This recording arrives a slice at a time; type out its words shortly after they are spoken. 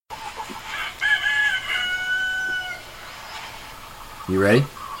You ready?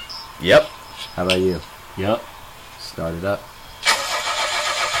 Yep. How about you? Yep. Start it up.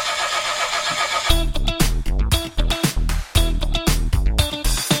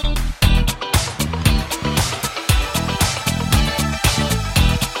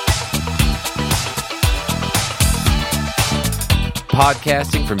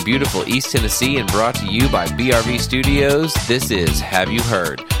 Podcasting from beautiful East Tennessee and brought to you by BRV Studios, this is Have You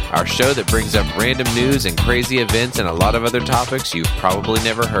Heard? Our show that brings up random news and crazy events and a lot of other topics you've probably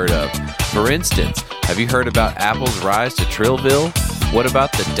never heard of. For instance, have you heard about Apple's rise to Trillville? What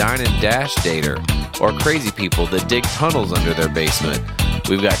about the Dine-and-Dash-Dater? Or crazy people that dig tunnels under their basement?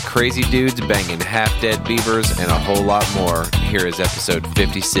 We've got crazy dudes banging half-dead beavers and a whole lot more. Here is episode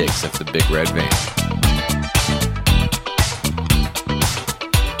 56 of The Big Red Van.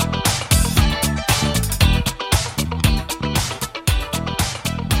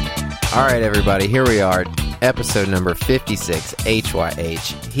 All right, everybody, here we are, episode number 56,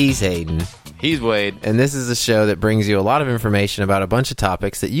 HYH. He's Hayden. He's Wade. And this is a show that brings you a lot of information about a bunch of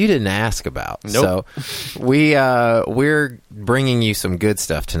topics that you didn't ask about. Nope. So we're bringing you some good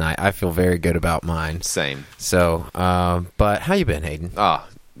stuff tonight. I feel very good about mine. Same. So, but how you been, Hayden? Oh,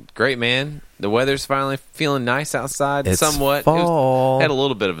 great, man. The weather's finally feeling nice outside. It's somewhat. fall. Had a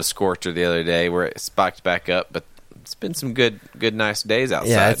little bit of a scorcher the other day where it spiked back up, but it's been some good, nice days outside.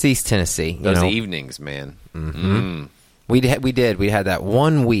 Yeah, it's East Tennessee. Those evenings, man. Mm-hmm. We had that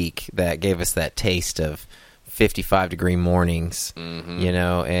 1 week that gave us that taste of 55-degree mornings,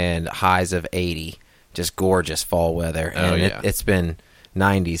 and highs of 80. Just gorgeous fall weather. And it's been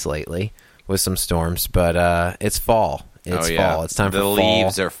 90s lately with some storms, but it's fall. It's fall. It's time for fall. The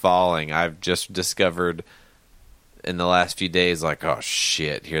leaves are falling. I've just discovered in the last few days, like, oh,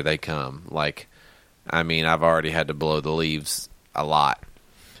 shit, here they come. Like, I mean, I've already had to blow the leaves a lot.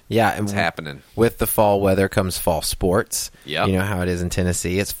 Yeah, it's happening. With the fall weather comes fall sports. Yep. You know how it is in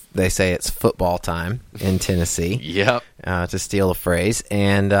Tennessee. They say it's football time in Tennessee. Yep. To steal a phrase.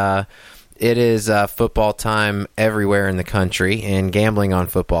 And it is football time everywhere in the country, and gambling on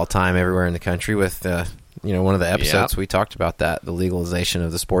football time everywhere in the country. With one of the episodes we talked about that, the legalization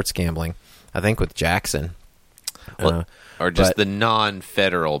of the sports gambling. I think with Jackson. Or just the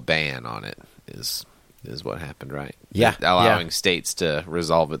non-federal ban on it is what happened, right? Yeah. Allowing states to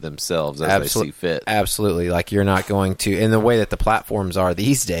resolve it themselves as they see fit. Absolutely. Like, you're not going to, in the way that the platforms are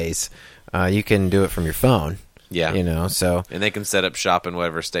these days, you can do it from your phone. Yeah. So. And they can set up shop in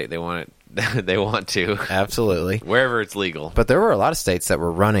whatever state they want to. Absolutely. Wherever it's legal. But there were a lot of states that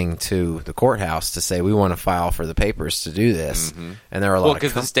were running to the courthouse to say, we want to file for the papers to do this. Mm-hmm. And there were a lot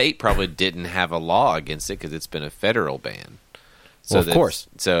because the state probably didn't have a law against it because it's been a federal ban. So of course.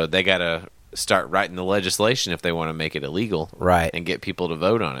 So they got to start writing the legislation if they want to make it illegal. Right. And get people to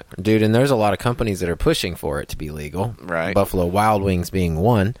vote on it. Dude, and there's a lot of companies that are pushing for it to be legal. Right. Buffalo Wild Wings being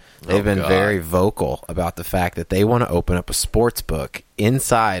one. They've been very vocal about the fact that they want to open up a sports book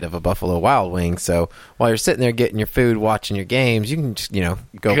inside of a Buffalo Wild Wing. So while you're sitting there getting your food, watching your games, you can just, go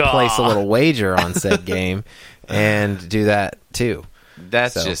place a little wager on said game and do that too.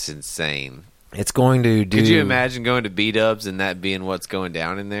 That's just insane. It's going to do... Could you imagine going to B-Dubs and that being what's going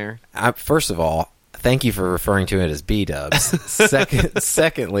down in there? First of all, thank you for referring to it as B-Dubs.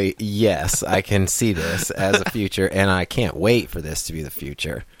 Secondly, yes, I can see this as a future, and I can't wait for this to be the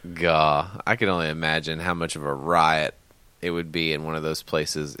future. Gah, I can only imagine how much of a riot it would be in one of those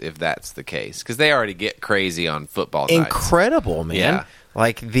places if that's the case. Because they already get crazy on football nights. Incredible, man. Yeah.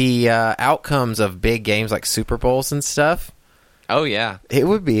 Like the outcomes of big games like Super Bowls and stuff. Oh yeah, it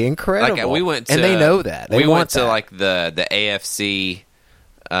would be incredible. Like we went to, and they know that. We went to like the AFC.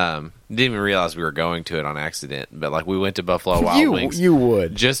 Didn't even realize we were going to it on accident, but like we went to Buffalo Wild Wings. You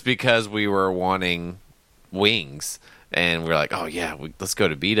would just because we were wanting wings, and we were like, oh yeah, let's go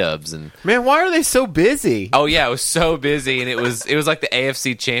to B-Dubs. And man, why are they so busy? Oh yeah, it was so busy, and it was like the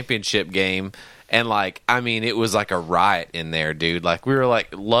AFC Championship game. And, like, I mean, it was like a riot in there, dude. Like, we were, like,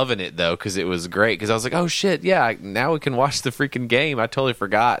 loving it, though, because it was great. Because I was like, oh, shit, yeah, now we can watch the freaking game. I totally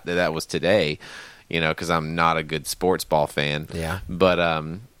forgot that was today, because I'm not a good sports ball fan. Yeah. But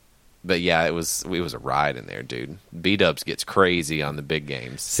yeah, it was a riot in there, dude. B-Dubs gets crazy on the big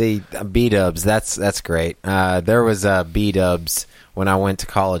games. See, B-Dubs, that's great. There was B-Dubs when I went to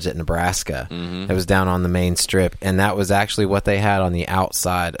college at Nebraska. Mm-hmm. It was down on the main strip, and that was actually what they had on the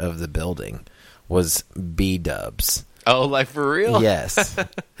outside of the building. Was B-Dubs. Oh, like for real? Yes.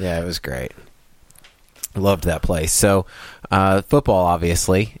 Yeah, it was great. Loved that place. So, football,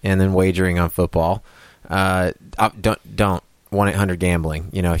 obviously, and then wagering on football. Don't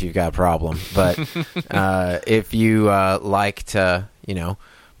 1-800-GAMBLING, if you've got a problem. But if you like to,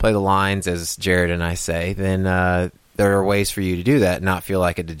 play the lines, as Jared and I say, then there are ways for you to do that and not feel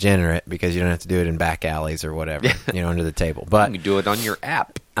like a degenerate because you don't have to do it in back alleys or whatever, under the table. But you can do it on your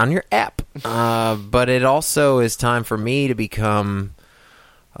app. But it also is time for me to become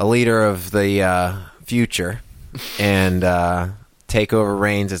a leader of the future and take over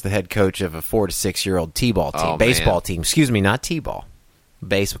reins as the head coach of a 4 to 6 year old t-ball team, baseball team. Excuse me, not t-ball.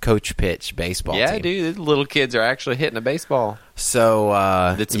 Coach pitch baseball team. Yeah, dude, the little kids are actually hitting a baseball.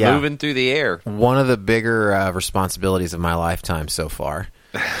 So it's moving through the air. One of the bigger responsibilities of my lifetime so far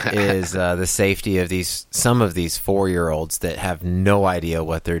is the safety of some of these 4-year-olds that have no idea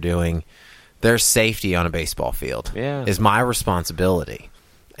what they're doing. Their safety on a baseball field is my responsibility,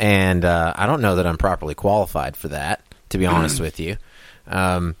 and I don't know that I'm properly qualified for that, to be honest with you.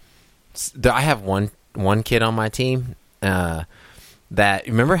 I have one kid on my team. That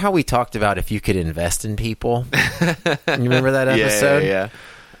remember how we talked about if you could invest in people? You remember that episode? Yeah.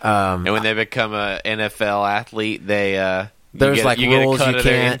 And when they become a NFL athlete, there's rules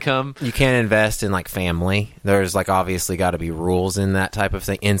you can't invest in like family. There's like obviously got to be rules in that type of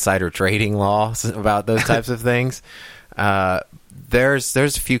thing. Insider trading laws about those types of things. There's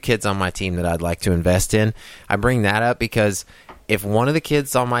a few kids on my team that I'd like to invest in. I bring that up because if one of the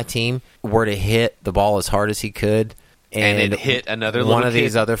kids on my team were to hit the ball as hard as he could. And it hit another one little of kid.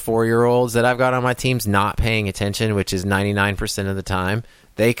 These other 4-year-olds that I've got on my team's not paying attention, which is 99% of the time,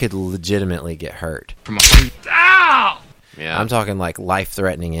 they could legitimately get hurt. Ow! Yeah. I'm talking like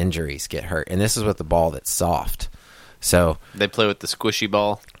life-threatening injuries get hurt, and this is with the ball that's soft. So they play with the squishy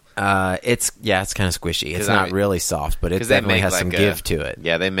ball. It's kind of squishy. It's not really soft, but it definitely has some give to it.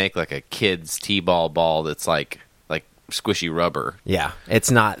 Yeah, they make like a kid's t-ball ball that's like squishy rubber. Yeah,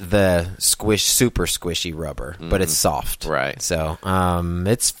 it's not the super squishy rubber, but it's soft. Right. So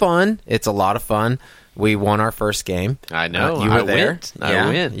it's fun. It's a lot of fun. We won our first game. I know. You were there. I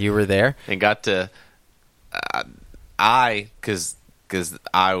went. You were there. And got to because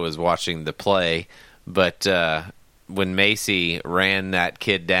I was watching the play, but when Macy ran that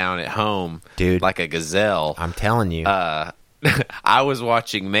kid down at home, dude, like a gazelle, I'm telling you, I was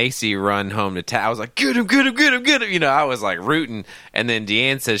watching Macy run home to I was like, get him. I was like rooting. And then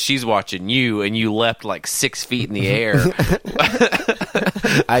Deanne says she's watching you, and you leapt like 6 feet in the air.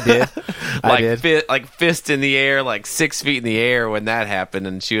 I did. Like fist in the air, like 6 feet in the air when that happened.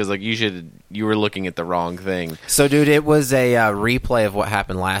 And she was like, you were looking at the wrong thing. So, dude, it was a replay of what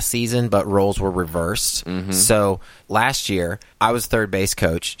happened last season, but roles were reversed. Mm-hmm. So last year, I was third base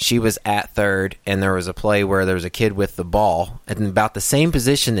coach. She was at third, and there was a play where there was a kid with the ball in about the same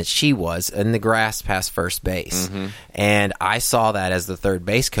position that she was in the grass past first base. Mm-hmm. And I saw that as the third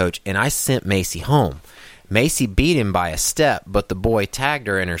base coach, and I sent Macy home. Macy beat him by a step, but the boy tagged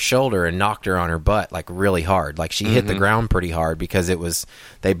her in her shoulder and knocked her on her butt like really hard. Like she hit the ground pretty hard because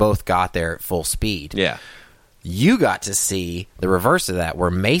they both got there at full speed. Yeah. You got to see the reverse of that,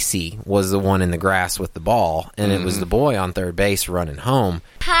 where Macy was the one in the grass with the ball, and it was the boy on third base running home.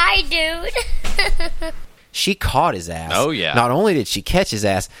 Hi, dude. She caught his ass. Oh, yeah. Not only did she catch his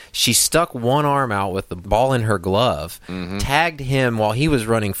ass, she stuck one arm out with the ball in her glove, tagged him while he was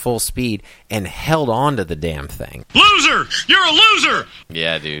running full speed, and held on to the damn thing. Loser! You're a loser!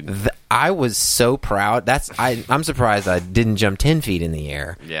 Yeah, dude. I was so proud. I'm surprised I didn't jump 10 feet in the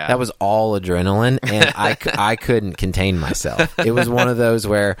air. Yeah. That was all adrenaline, and I couldn't contain myself. It was one of those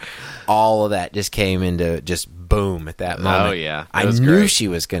where all of that just came into just boom at that moment. Oh, yeah. I knew she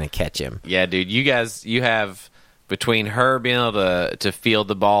was going to catch him. Yeah, dude. You have, between her being able to field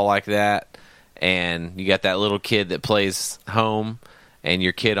the ball like that, and you got that little kid that plays home, and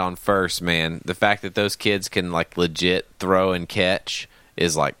your kid on first, man, the fact that those kids can like legit throw and catch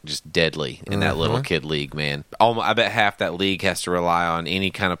is like just deadly in that little kid league, man. I bet half that league has to rely on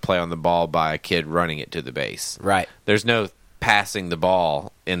any kind of play on the ball by a kid running it to the base. Right. There's no passing the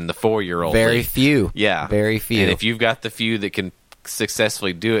ball in the 4-year-old Very league. few. Yeah. Very few. And if you've got the few that can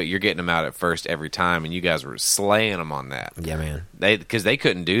successfully do it, you're getting them out at first every time, and you guys were slaying them on that. Yeah, man. Because they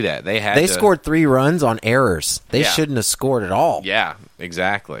couldn't do that. They scored 3 runs on errors. They shouldn't have scored at all. Yeah,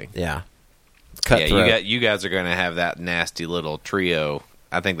 exactly. Yeah. Cutthroat. You guys are going to have that nasty little trio.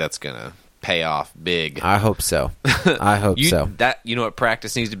 I think that's going to pay off big. I hope so. I hope so. You know what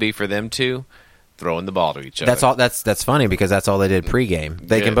practice needs to be for them two? Throwing the ball to each other. That's all. That's funny because that's all they did pregame.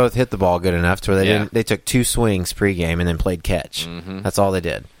 They can both hit the ball good enough to where they took 2 swings pregame and then played catch. Mm-hmm. That's all they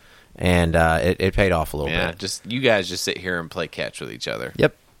did, and it paid off a little bit. You guys just sit here and play catch with each other.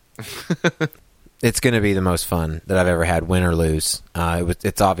 Yep. It's going to be the most fun that I've ever had, win or lose.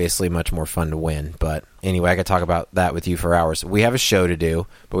 It's obviously much more fun to win. But anyway, I could talk about that with you for hours. We have a show to do,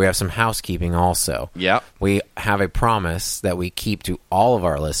 but we have some housekeeping also. Yep. We have a promise that we keep to all of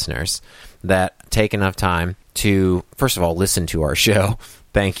our listeners that take enough time to, first of all, listen to our show.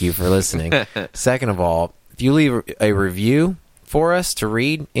 Thank you for listening. Second of all, if you leave a review for us to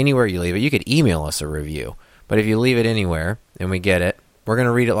read, anywhere you leave it, you could email us a review. But if you leave it anywhere and we get it, we're going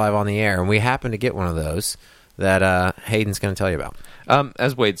to read it live on the air, and we happen to get one of those that Hayden's going to tell you about.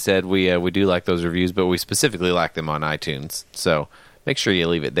 As Wade said, we do like those reviews, but we specifically like them on iTunes. So make sure you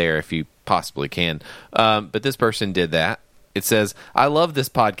leave it there if you possibly can. But this person did that. It says, "I love this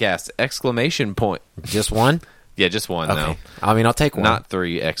podcast!" Exclamation point. Just one? Yeah, just one. Okay. No, I mean, I'll take one. not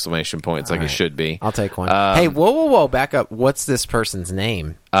 3 exclamation points like it should be. I'll take one. Hey, whoa! Back up. What's this person's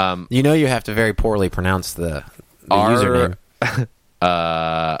name? You know, you have to very poorly pronounce the username.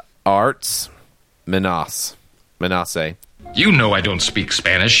 Arts Manasse. You know I don't speak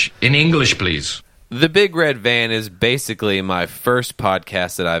Spanish. In English, please. The Big Red Van is basically my first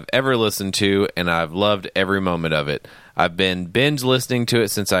podcast that I've ever listened to, and I've loved every moment of it. I've been binge listening to it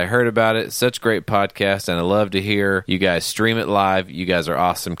since I heard about it. Such great podcast, and I love to hear you guys stream it live. You guys are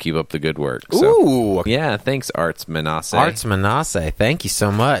awesome. Keep up the good work. So, Ooh. yeah, thanks, Arts Manasse. Arts Manasse. Thank you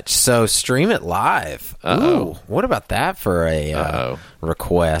so much. So stream it live. Uh-oh. Ooh, what about that for a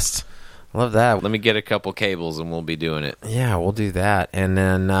request? Love that. Let me get a couple cables, and we'll be doing it. Yeah, we'll do that. And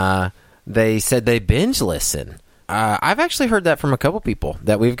then they said they binge listen. I've actually heard that from a couple people,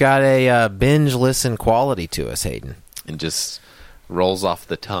 that we've got a binge listen quality to us, Hayden. And just rolls off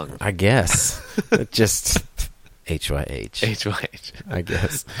the tongue. I guess. Just HYH. HYH. I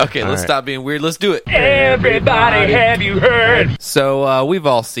guess. Okay, let's stop being weird. Let's do it. Everybody, have you heard? So, we've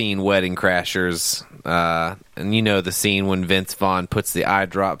all seen Wedding Crashers. And you know the scene when Vince Vaughn puts the eye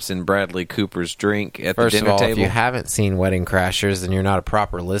drops in Bradley Cooper's drink at the dinner table. If you haven't seen Wedding Crashers, then you're not a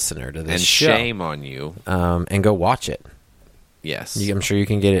proper listener to this show. And shame on you. And go watch it. Yes. I'm sure you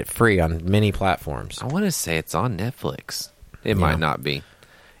can get it free on many platforms. I want to say it's on Netflix. It might not be.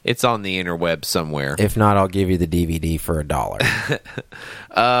 It's on the interweb somewhere. If not, I'll give you the DVD for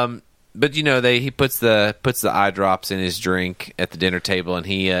 $1. But you know, he puts the eye drops in his drink at the dinner table, and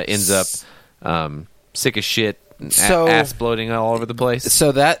he ends up sick as shit, ass bloating all over the place.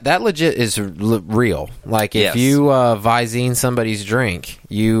 So that legit is real. Like if you Visine somebody's drink,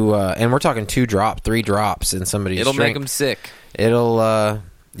 and we're talking 2 drops, 3 drops in somebody's drink, it'll make them sick. It'll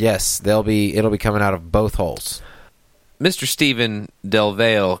it'll be coming out of both holes. Mr. Stephen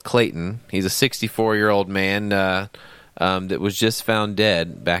Delvale Clayton, he's a 64-year-old man that was just found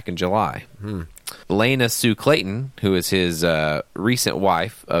dead back in July. Lena Sue Clayton, who is his recent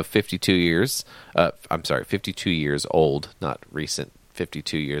wife of 52 years, 52 years old, not recent.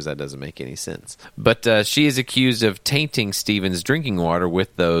 52 years, that doesn't make any sense. But she is accused of tainting Stephen's drinking water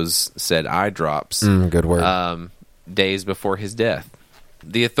with those said eye drops. Good word. Days before his death.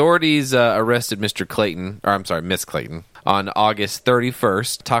 The authorities arrested Miss Clayton, on August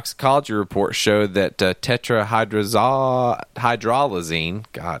 31st. Toxicology report showed that tetrahydrolazine,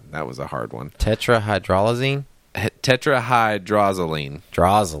 God, that was a hard one. Tetrahydrolazine? Tetrahydrozoline.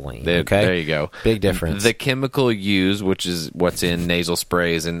 Drozoline. Okay. There you go. Big difference. The chemical used, which is what's in nasal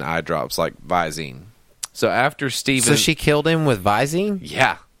sprays and eye drops like Visine. So after Stephen... So she killed him with Visine?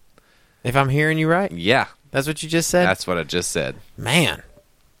 Yeah. If I'm hearing you right? Yeah. That's what you just said? That's what I just said. Man.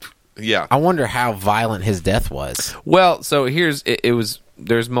 Yeah. I wonder how violent his death was. Well, so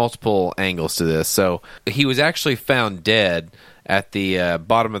there's multiple angles to this. So he was actually found dead at the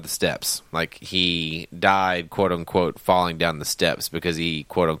bottom of the steps. Like he died, quote unquote, falling down the steps because he,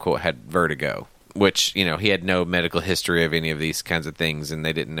 quote unquote, had vertigo, which, you know, he had no medical history of any of these kinds of things, and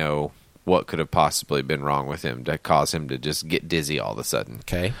they didn't know what could have possibly been wrong with him to cause him to just get dizzy all of a sudden.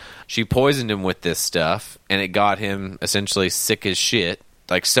 Okay. She poisoned him with this stuff, and it got him essentially sick as shit,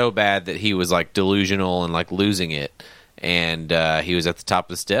 like so bad that he was like delusional and like losing it. And he was at the top of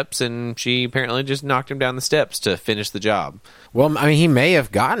the steps, and she apparently just knocked him down the steps to finish the job. Well, I mean, he may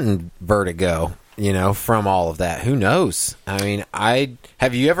have gotten vertigo, you know, from all of that. Who knows? I mean,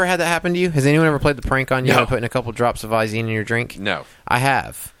 have you ever had that happen to you? Has anyone ever played the prank on you by putting a couple drops of Visine in your drink? No. I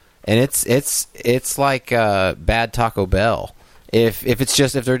have. And it's like bad Taco Bell. If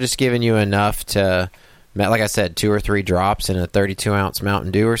they're just giving you enough to, like I said, 2 or 3 drops in a 32-ounce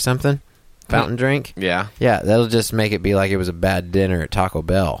Mountain Dew or something, fountain drink. Yeah. Yeah, that'll just make it be like it was a bad dinner at Taco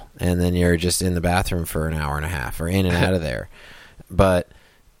Bell, and then you're just in the bathroom for an hour and a half or in and out of there. But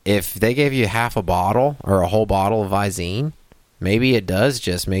if they gave you half a bottle or a whole bottle of Visine, maybe it does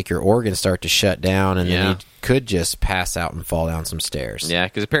just make your organs start to shut down, and then you could just pass out and fall down some stairs. Yeah,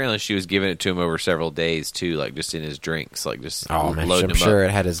 because apparently she was giving it to him over several days, too, like just in his drinks, like just loading him I'm sure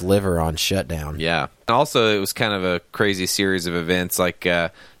it had his liver on shutdown. Yeah. And also, it was kind of a crazy series of events. Like,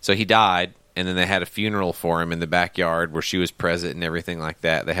 so he died, and then they had a funeral for him in the backyard where she was present and everything like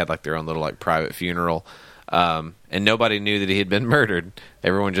that. They had, like, their own little, like, private funeral. And nobody knew that he had been murdered.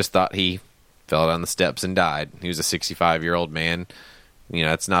 Everyone just thought he fell down the steps and died. He was a 65-year-old man. You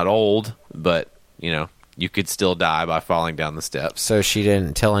know, it's not old, but, you know, you could still die by falling down the steps. So she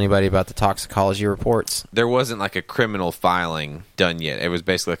didn't tell anybody about the toxicology reports? There wasn't like a criminal filing done yet. It was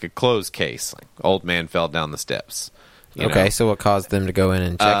basically like a closed case. Like, old man fell down the steps. Okay, so what caused them to go in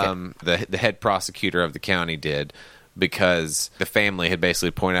and check it? The head prosecutor of the county did, because the family had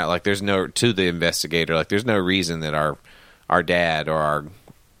basically pointed out, like, to the investigator, like, there's no reason that our dad or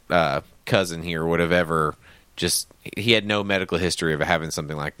our cousin here would have ever he had no medical history of having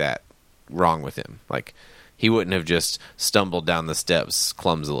something like that wrong with him. Like, he wouldn't have just stumbled down the steps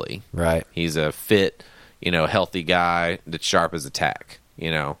clumsily. Right. He's a fit, healthy guy that's sharp as a tack.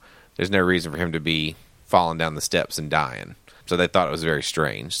 There's no reason for him to be falling down the steps and dying. So they thought it was very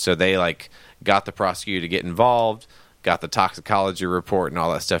strange. So they, like, got the prosecutor to get involved, got the toxicology report and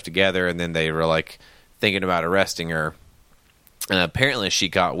all that stuff together, and then they were, like, thinking about arresting her. And apparently she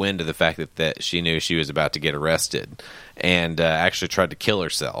caught wind of the fact that she knew she was about to get arrested, and actually tried to kill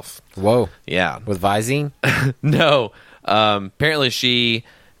herself. Whoa. Yeah. With Visine? No. Apparently she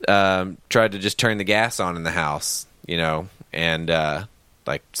tried to just turn the gas on in the house, and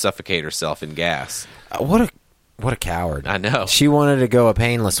like suffocate herself in gas. What a coward. I know. She wanted to go a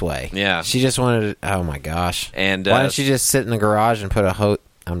painless way. Yeah. She just wanted to, oh my gosh. And why didn't she just sit in the garage and put a hose?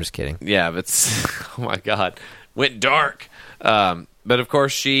 I'm just kidding. Yeah, but oh my God. Went dark. But of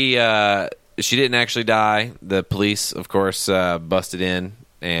course she didn't actually die. The police, of course, busted in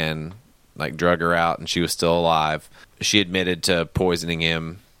and like drug her out, and she was still alive. She admitted to poisoning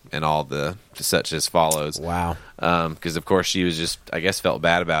him and all the such as follows. Wow. Because of course she was just, I guess, felt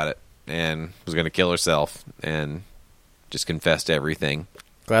bad about it and was going to kill herself and just confessed to everything.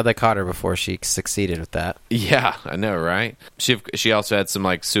 Glad they caught her before she succeeded with that. Yeah, I know, right? She also had some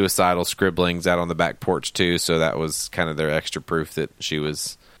like suicidal scribblings out on the back porch too, so that was kind of their extra proof that she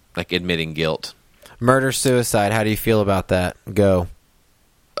was like admitting guilt. Murder suicide. How do you feel about that? Go.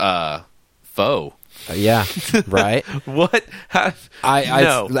 Foe. Yeah, right. What? No.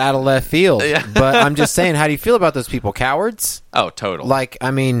 It's out of left field. Yeah. But I'm just saying, how do you feel about those people? Cowards? Oh, total. Like, I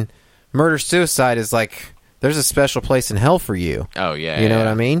mean, murder suicide is like, there's a special place in hell for you. Oh, yeah. You know what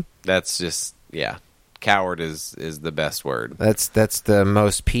I mean? That's just, yeah. Coward is the best word. That's the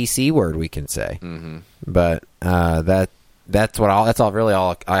most PC word we can say. Mm-hmm. But that's really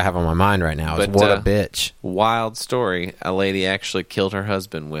all I have on my mind right now. Is what a bitch. Wild story. A lady actually killed her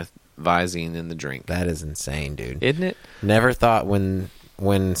husband with Visine in the drink. That is insane, dude. Isn't it? Never thought when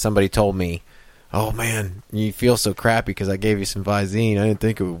somebody told me, "Oh man, you feel so crappy because I gave you some Visine. I didn't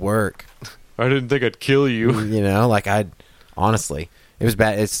think it would work. I didn't think I'd kill you." Like honestly, it was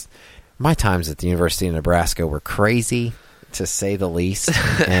bad. My times at the University of Nebraska were crazy, to say the least.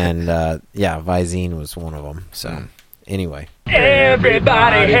 And Visine was one of them. So anyway,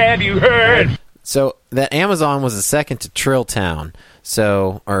 everybody, have you heard? So that Amazon was the second to Trilltown.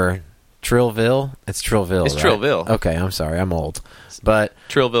 Or Trillville? It's Trillville, It's right? Trillville. Okay, I'm sorry, I'm old. But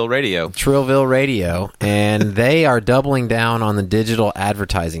Trillville Radio. And they are doubling down on the digital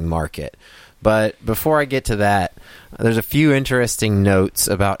advertising market. But before I get to that, there's a few interesting notes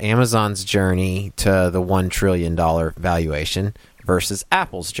about Amazon's journey to the $1 trillion valuation versus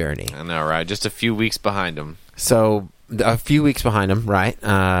Apple's journey. I know, right? Just a few weeks behind them. So, a few weeks behind them, right?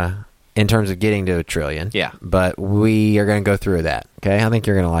 In terms of getting to $1 trillion. Yeah. But we are going to go through that, okay? I think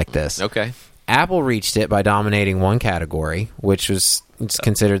you're going to like this. Okay. Apple reached it by dominating one category, which was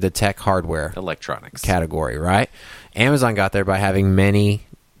considered the tech hardware electronics category, right? Amazon got there by having many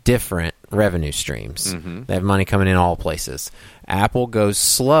different revenue streams. Mm-hmm. They have money coming in all places. Apple goes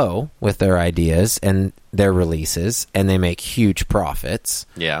slow with their ideas and their releases, and they make huge profits.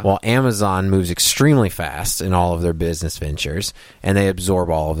 Yeah. While Amazon moves extremely fast in all of their business ventures, and they absorb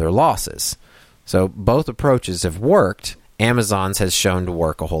all of their losses. So both approaches have worked. Amazon's has shown to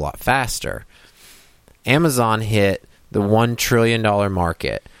work a whole lot faster. Amazon hit the $1 trillion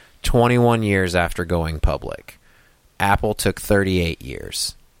market 21 years after going public. Apple took 38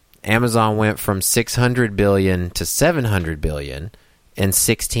 years. Amazon went from $600 billion to $700 billion in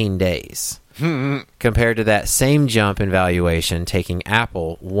 16 days, compared to that same jump in valuation taking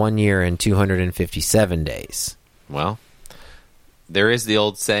Apple 1 year and 257 days. Well, there is the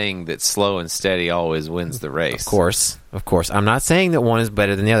old saying that slow and steady always wins the race. Of course. I'm not saying that one is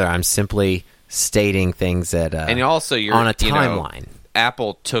better than the other. I'm simply stating things that and also you're on a timeline.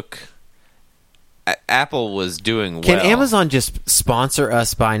 Apple was doing well. Can Amazon just sponsor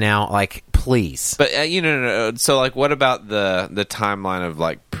us by now? Like, please. But no. So, like, what about the timeline of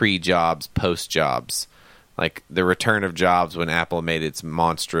like pre-Jobs, post-Jobs, like the return of Jobs when Apple made its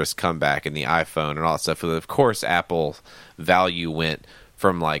monstrous comeback in the iPhone and all that stuff? Of course, Apple value went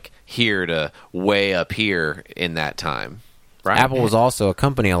from like here to way up here in that time. Right? Apple was also a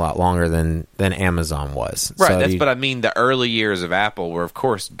company a lot longer than Amazon was. Right. So but I mean, the early years of Apple were, of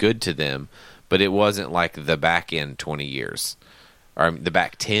course, good to them. But it wasn't like the back end 20 years, or the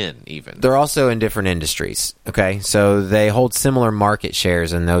back 10 even. They're also in different industries, okay? So they hold similar market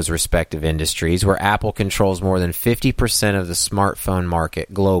shares in those respective industries, where Apple controls more than 50% of the smartphone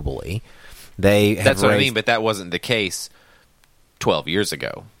market globally. That's what I mean, but that wasn't the case 12 years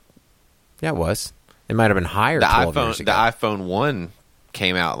ago. Yeah, it was. It might have been higher 12 years ago. The iPhone 1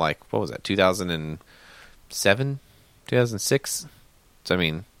 came out like, what was that, 2007? 2006? So, I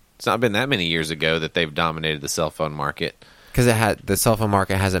mean... It's not been that many years ago that they've dominated the cell phone market. Because the cell phone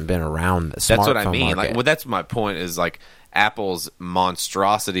market hasn't been around. That's what I mean. Like, well, that's my point. Is like Apple's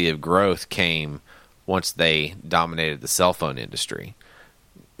monstrosity of growth came once they dominated the cell phone industry,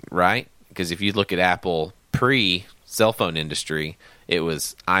 right? Because if you look at Apple pre-cell phone industry, it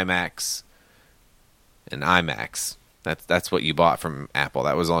was iMacs and iMacs. That's what you bought from Apple.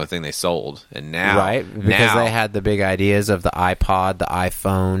 That was the only thing they sold. And now... Right, because they had the big ideas of the iPod, the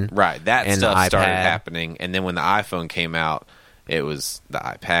iPhone... Right, that stuff started happening. And then when the iPhone came out, it was the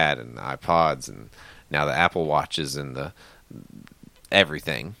iPad and the iPods and now the Apple Watches and the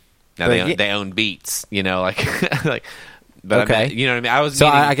everything. Now they own Beats, like... But okay. You know what I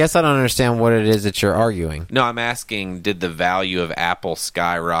mean? I guess I don't understand what it is that you're arguing. No, I'm asking, did the value of Apple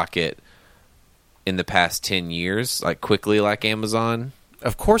skyrocket... in the past 10 years, like quickly like Amazon?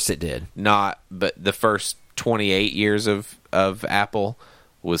 Of course it did. But the first 28 years of Apple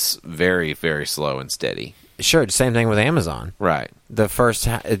was very, very slow and steady. Sure, same thing with Amazon. Right.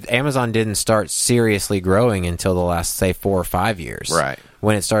 Amazon didn't start seriously growing until the last, say, 4 or 5 years. Right.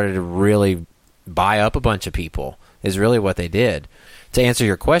 When it started to really buy up a bunch of people is really what they did. To answer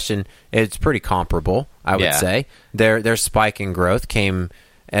your question, it's pretty comparable, I would say. Their spike in growth came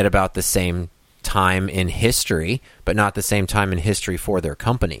at about the same time in history, but not the same time in history for their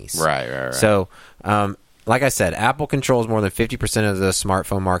companies. Right. So, like I said, Apple controls more than 50% of the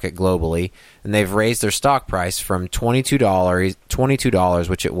smartphone market globally, and they've raised their stock price from $22,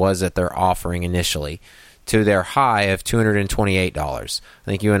 which it was at their offering initially, to their high of $228. I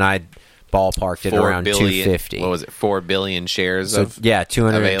think you and I ballparked it around $250. What was it? 4 billion shares of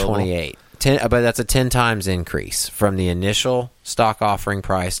 228. But that's a 10 times increase from the initial stock offering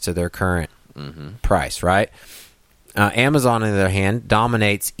price to their current price, right? Amazon, on the other hand,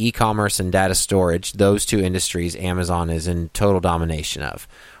 dominates e-commerce and data storage. Those two industries Amazon is in total domination of,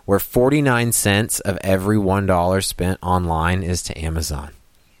 where 49 cents of every $1 spent online is to Amazon.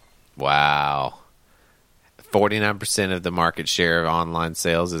 Wow. 49% of the market share of online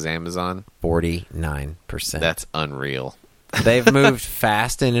sales is Amazon? 49%. That's unreal. They've moved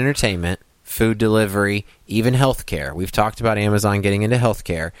fast in entertainment, food delivery, even healthcare. We've talked about Amazon getting into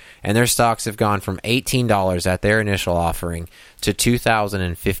healthcare, and their stocks have gone from $18 at their initial offering to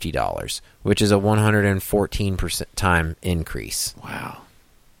 $2,050, which is a 114% time increase. Wow.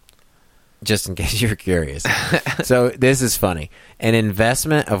 Just in case you're curious. So this is funny. An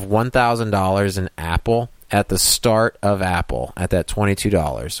investment of $1,000 in Apple at the start of Apple, at that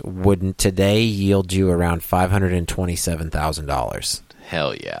 $22, would today yield you around $527,000.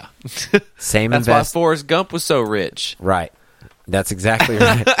 Hell yeah. That's why Forrest Gump was so rich. Right. That's exactly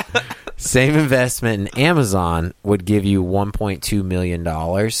right. Same investment in Amazon would give you $1.2 million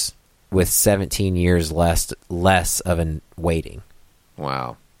with 17 years less of an waiting.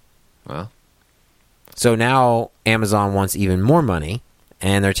 Wow. Well. So now Amazon wants even more money,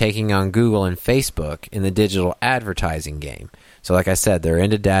 and they're taking on Google and Facebook in the digital advertising game. So like I said, they're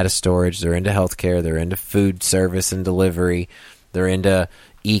into data storage, they're into healthcare, they're into food service and delivery, they're into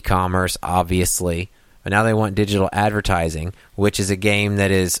e-commerce, obviously. But now they want digital advertising, which is a game that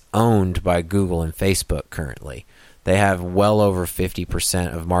is owned by Google and Facebook currently. They have well over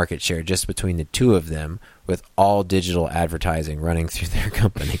 50% of market share just between the two of them, with all digital advertising running through their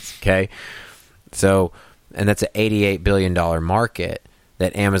companies, okay? So, and that's an $88 billion market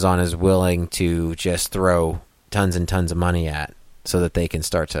that Amazon is willing to just throw tons and tons of money at so that they can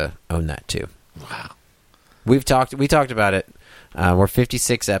start to own that too. Wow. We talked about it. We're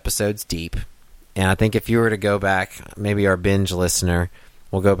 56 episodes deep, And I think if you were to go back, maybe our binge listener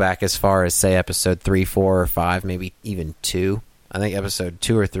will go back as far as, say, episode 3, 4, or 5, maybe even 2. I think episode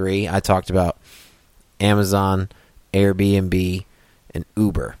 2 or 3, I talked about Amazon, Airbnb, and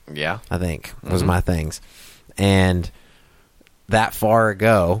Uber. Yeah. I think was my things. And that far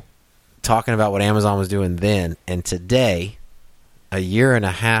ago, talking about what Amazon was doing then, and today, a year and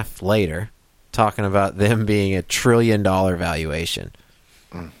a half later, talking about them being a $1 trillion valuation.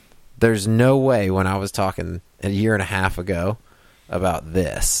 There's no way when I was talking a year and a half ago about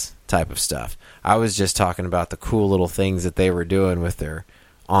this type of stuff. I was just talking about the cool little things that they were doing with their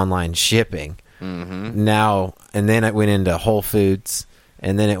online shipping. Mm-hmm. Now, and then it went into Whole Foods,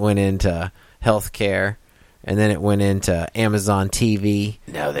 and then it went into healthcare, and then it went into Amazon TV.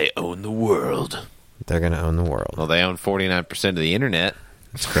 Now they own the world. They're going to own the world. Well, they own 49% of the internet.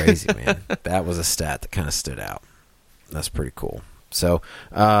 It's crazy, man. That was a stat that kind of stood out. That's pretty cool. So,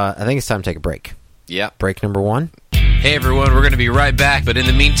 I think it's time to take a break. Yeah. Break number 1. Hey everyone, we're going to be right back, but in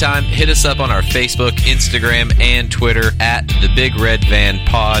the meantime, hit us up on our Facebook, Instagram, and Twitter at The Big Red Van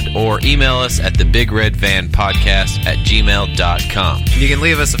Pod, or email us at thebigredvanpodcast@gmail.com. You can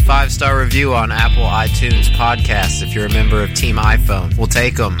leave us a 5-star review on Apple iTunes Podcasts if you're a member of Team iPhone. We'll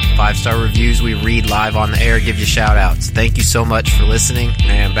take them. 5-star reviews we read live on the air, give you shout-outs. Thank you so much for listening,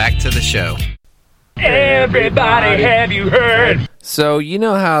 and back to the show. Everybody, have you heard? So, you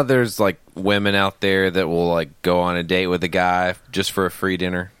know how there's, like, women out there that will, like, go on a date with a guy just for a free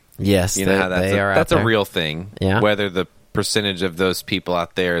dinner? Yes, you know how that's a real thing. Yeah. Whether the percentage of those people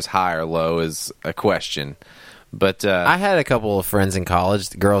out there is high or low is a question. But I had a couple of friends in college,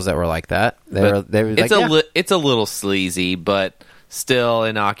 girls that were like that. They were it's a little sleazy, but still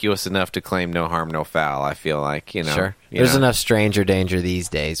innocuous enough to claim no harm, no foul. I feel like, you know. Sure. There's enough stranger danger these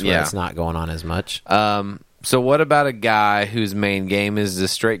days where it's not going on as much. So what about a guy whose main game is to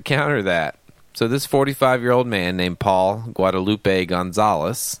straight counter that? So this 45-year-old man named Paul Guadalupe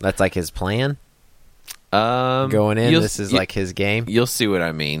Gonzalez. That's like his plan? Going in, this is like his game? You'll see what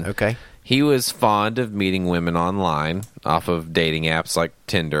I mean. Okay. He was fond of meeting women online off of dating apps like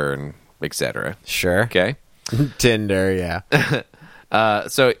Tinder and etc. Sure. Okay. Tinder, yeah.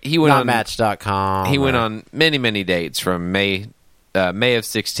 So he went on Match.com. He went on many, many dates from May of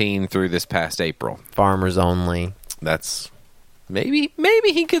 16 through this past April. Farmers only. That's maybe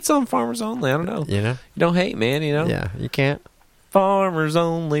he gets on Farmers Only. I don't know. You know, you don't hate, man. You know. Yeah, you can't.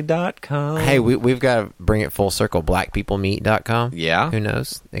 FarmersOnly.com. Hey, we've got to bring it full circle. BlackPeopleMeet.com. Yeah. Who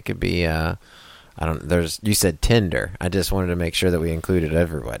knows? It could be. I don't. You said Tinder. I just wanted to make sure that we included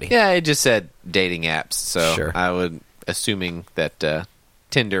everybody. Yeah, it just said dating apps. So sure. I would assuming that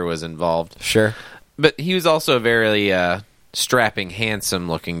Tinder was involved. Sure. But he was also a very strapping,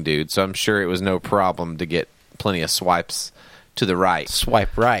 handsome-looking dude, so I'm sure it was no problem to get plenty of swipes to the right.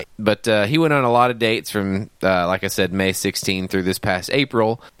 Swipe right. But he went on a lot of dates from, like I said, May 16 through this past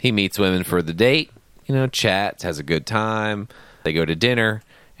April. He meets women for the date, chats, has a good time. They go to dinner,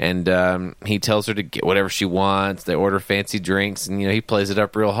 and he tells her to get whatever she wants. They order fancy drinks, and, he plays it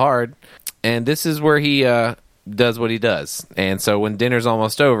up real hard. And this is where he does what he does. And so when dinner's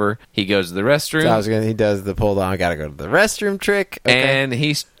almost over, he goes to the restroom. So he does the pull down, I gotta go to the restroom trick. Okay. And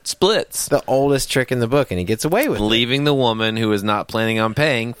he splits. The oldest trick in the book, and he gets away with it. Leaving the woman who is not planning on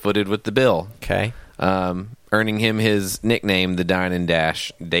paying footed with the bill. Okay. Earning him his nickname, the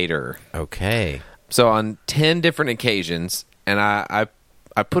Dine-and-Dash-Dater. Okay. So on 10 different occasions, and I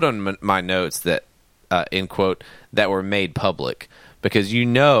put on my notes that, in quote, that were made public. Because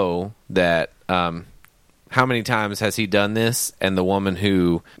that... how many times has he done this, and the woman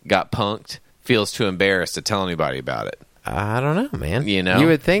who got punked feels too embarrassed to tell anybody about it? I don't know, man. You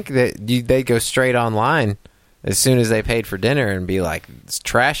would think that they'd go straight online as soon as they paid for dinner and be like, it's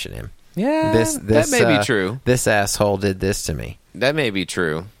trashing him. Yeah, that may be true. This asshole did this to me. That may be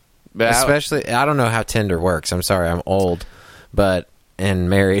true. But especially, I don't know how Tinder works. I'm sorry, I'm old, and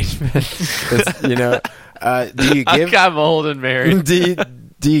married. Do you give? I'm old and married.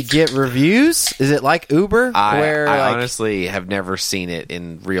 Do you get reviews? Is it like Uber? I honestly have never seen it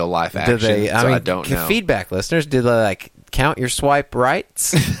in real life action, I don't know. Feedback, listeners. Do they count your swipe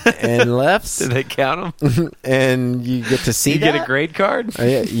rights and lefts? Do they count them? And you get to see get a grade card?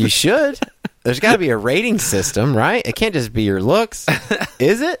 Yeah, you should. There's got to be a rating system, right? It can't just be your looks,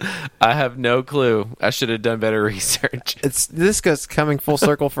 is it? I have no clue. I should have done better research. This goes coming full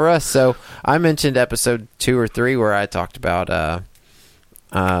circle for us. So I mentioned episode 2 or 3 where I talked about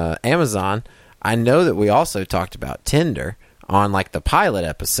Amazon. I know that we also talked about Tinder on the pilot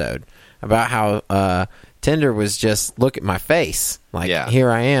episode about how Tinder was just look at my face. Here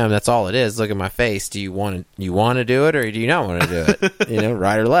I am. That's all it is. Look at my face. Do you want to do it or do you not want to do it?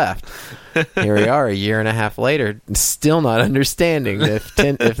 Right or left? here we are a year and a half later, still not understanding if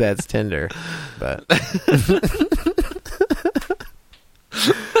that's Tinder. But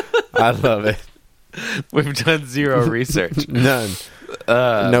I love it. We've done zero research. None.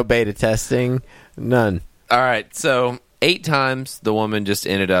 No beta testing. None. All right, so 8 times the woman just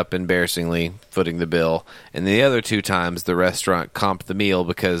ended up embarrassingly footing the bill, and the other 2 times the restaurant comped the meal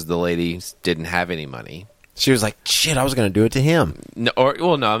because the ladies didn't have any money. She was like, shit, I was going to do it to him. No,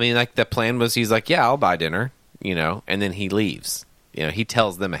 I mean, like, the plan was he's like, yeah, I'll buy dinner, and then he leaves. He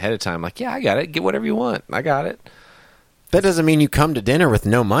tells them ahead of time, like, yeah, I got it. Get whatever you want. I got it. That doesn't mean you come to dinner with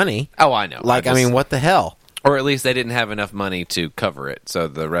no money. Oh, I know. I mean, what the hell? Or at least they didn't have enough money to cover it, so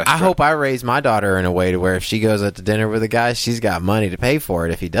the restaurant... I hope I raise my daughter in a way to where if she goes out to dinner with a guy, she's got money to pay for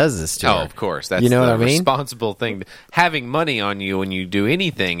it if he does this to her. Oh, of course. That's what I mean? Responsible thing. Having money on you when you do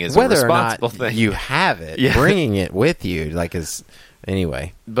anything is whether a responsible or not thing. You have it. Yeah. Bringing it with you,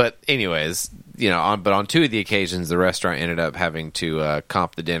 anyway. But anyways, on 2 of the occasions, the restaurant ended up having to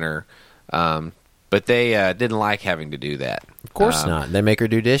comp the dinner, but they didn't like having to do that. Of course not. They make her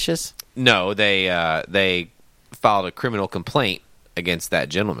do dishes? No, they filed a criminal complaint against that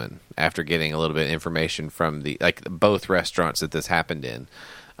gentleman after getting a little bit of information from both restaurants that this happened in.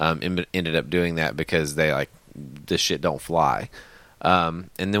 Ended up doing that because they this shit don't fly. And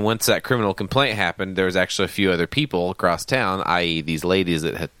then once that criminal complaint happened, there was actually a few other people across town, i.e. these ladies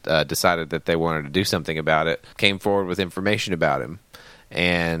that had decided that they wanted to do something about it, came forward with information about him.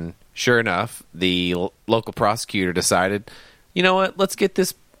 And sure enough, the local prosecutor decided, you know what, let's get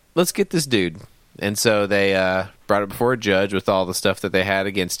this dude. And so they brought it before a judge with all the stuff that they had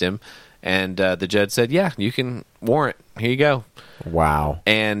against him. And the judge said, yeah, you can warrant. Here you go. Wow.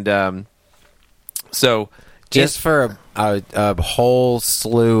 And so... Just for a whole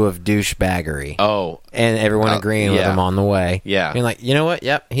slew of douchebaggery. Oh. And everyone agreeing with him on the way. Yeah. Being like, you know what?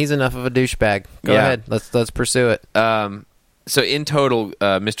 Yep, he's enough of a douchebag. Go ahead. Let's pursue it. So in total,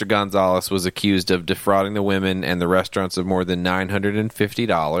 Mr. Gonzalez was accused of defrauding the women and the restaurants of more than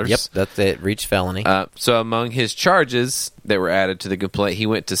 $950. Yep, that's it. Reached felony. So among his charges that were added to the complaint, he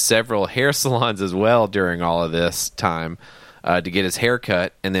went to several hair salons as well during all of this time to get his hair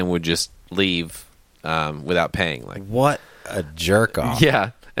cut, and then would just leave without paying. What a jerk off.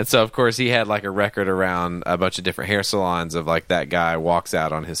 Yeah. And so, of course, he had a record around a bunch of different hair salons of that guy walks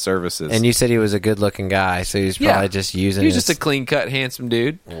out on his services. And you said he was a good-looking guy, so he was probably just using. He was just a clean-cut, handsome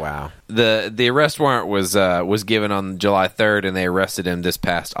dude. Wow. The arrest warrant was given on July 3rd, and they arrested him this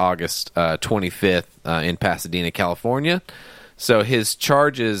past August 25th in Pasadena, California. So his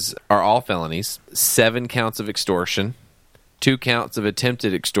charges are all felonies: 7 counts of extortion, 2 counts of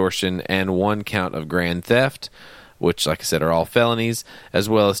attempted extortion, and 1 count of grand theft, which, like I said, are all felonies, as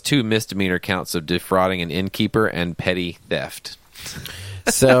well as 2 misdemeanor counts of defrauding an innkeeper and petty theft.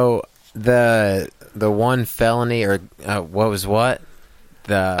 So the one felony, or what was what?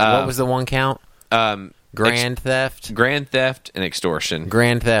 What was the 1 count? Grand theft? Grand theft and extortion.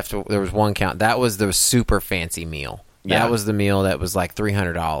 Grand theft, there was 1 count. That was the super fancy meal. Yeah. That was the meal that was like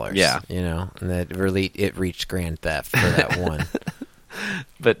 $300. Yeah. And that really it reached grand theft for that one.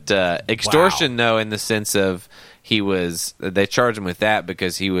 But extortion, though, in the sense of they charged him with that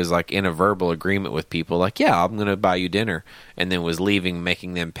because he was in a verbal agreement with people, yeah, I'm going to buy you dinner, and then was leaving,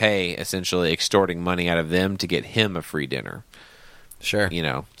 making them pay, essentially extorting money out of them to get him a free dinner. Sure.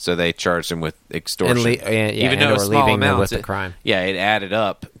 So they charged him with extortion. Even though it's small amounts, with the crime. Yeah, it added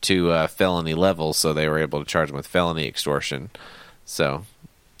up to felony levels, so they were able to charge him with felony extortion. So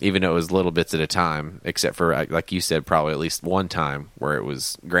even though it was little bits at a time, except for, like you said, probably at least one time where it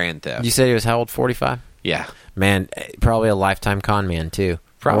was grand theft. You said he was how old, 45? Yeah. Man, probably a lifetime con man, too.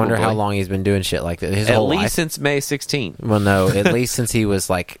 Probably. I wonder how long he's been doing shit like that. His at whole least life. Since May 16. Well, no, at least since he was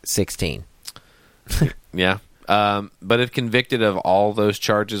 16. Yeah. But if convicted of all those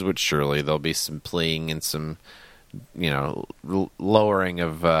charges, which surely there'll be some pleading and some, lowering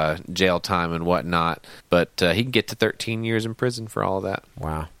of jail time and whatnot. But he can get to 13 years in prison for all of that.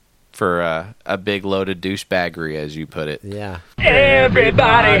 Wow. For a big loaded douchebaggery, as you put it. Yeah.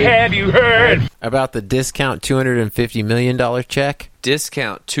 Everybody, have you heard? About the discount $250 million check?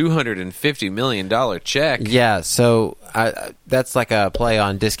 Discount $250 million check? Yeah, so that's like a play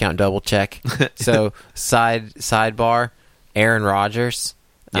on discount double check. So sidebar, Aaron Rodgers.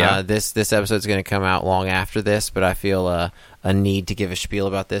 Yeah. This episode's going to come out long after this, but I feel a need to give a spiel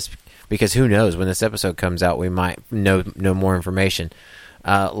about this because who knows, when this episode comes out, we might know more information.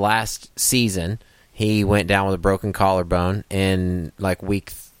 Last season, he went down with a broken collarbone in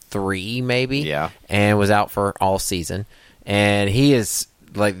week 3, maybe. Yeah. And was out for all season. And he is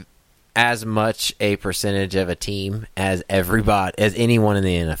as much a percentage of a team as anyone in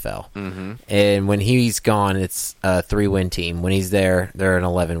the NFL. Mm-hmm. And when he's gone, it's a 3-win team. When he's there, they're an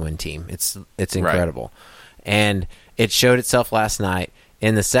 11-win team. It's incredible. Right. And it showed itself last night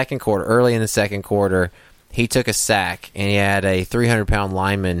in the second quarter. Early in the second quarter, he took a sack, and he had a 300-pound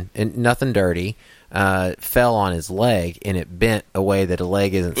lineman, and nothing dirty, fell on his leg, and it bent a way that a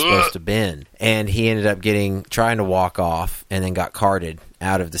leg isn't supposed to bend. And he ended up trying to walk off, and then got carted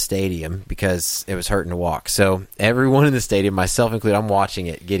out of the stadium because it was hurting to walk. So everyone in the stadium, myself included, I'm watching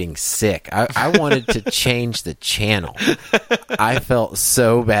it getting sick. I wanted to change the channel. I felt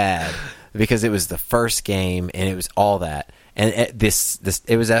so bad because it was the first game, and it was all that. And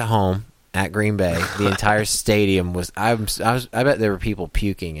it was at home. At Green Bay, the entire stadium was. I bet there were people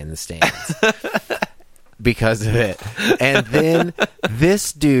puking in the stands because of it. And then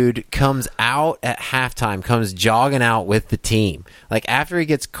this dude comes out at halftime, comes jogging out with the team. Like after he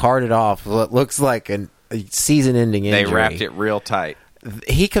gets carted off, what looks like a season-ending injury. They wrapped it real tight.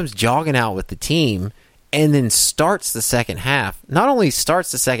 He comes jogging out with the team, and then starts the second half. Not only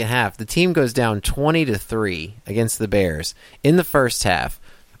starts the second half, the team goes down 20-3 against the Bears in the first half.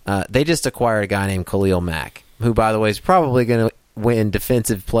 They just acquired a guy named Khalil Mack, who, by the way, is probably going to win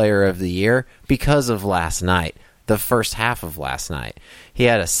Defensive Player of the Year because of last night, the first half of last night. He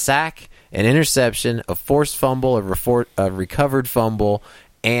had a sack, an interception, a forced fumble, a recovered fumble,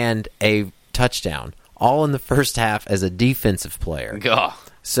 and a touchdown, all in the first half as a defensive player. God.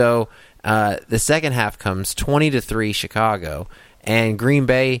 So the second half comes 20-3 Chicago, and Green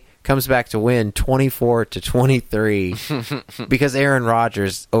Bay comes back to win 24-23 because Aaron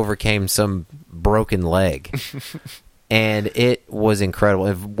Rodgers overcame some broken leg. And it was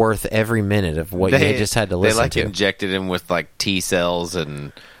incredible. Worth every minute of what they just had to listen to. They injected him with T cells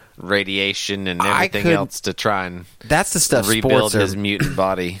and radiation and everything else to try and that's the stuff rebuild his mutant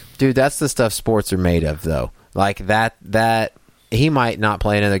body. Dude, that's the stuff sports are made of, though. Like that he might not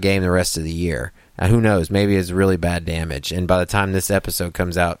play another game the rest of the year. Who knows? Maybe it's really bad damage. And by the time this episode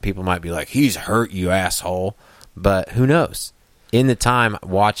comes out, people might be like, he's hurt, you asshole. But who knows? In the time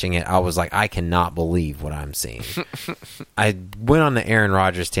watching it, I was like, I cannot believe what I'm seeing. I went on the Aaron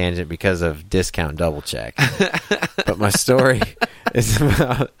Rodgers tangent because of Discount Double Check. But my story is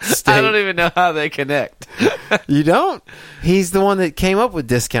about I don't even know how they connect. You don't? He's the one that came up with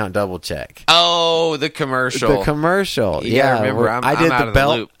Discount Double Check. Oh, the commercial. The commercial. Yeah, remember, I did out the of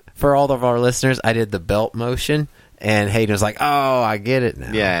belt. The loop. For all of our listeners, I did the belt motion, and Hayden was like, oh, I get it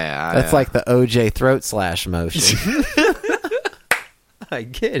now. Yeah. That's like the OJ throat slash motion. I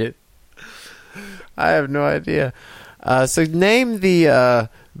get it. I have no idea. So name the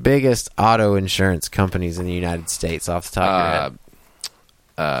biggest auto insurance companies in the United States off the top of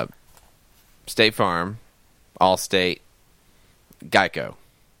your head. State Farm, Allstate, Geico.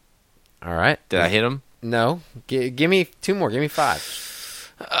 All right. Did I hit them? No. Give me two more. Give me 5.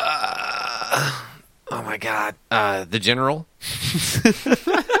 Oh my God. The General.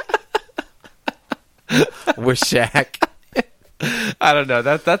 With Shaq. I don't know.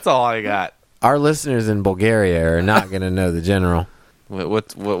 That's all I got. Our listeners in Bulgaria are not going to know the General.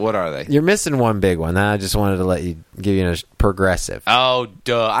 What are they? You're missing one big one. I just wanted to give you a Progressive. Oh,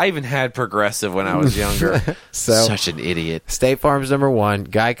 duh. I even had Progressive when I was younger. So, such an idiot. State Farm's number 1,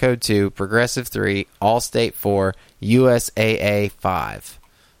 Geico 2, Progressive 3, Allstate 4, USAA 5.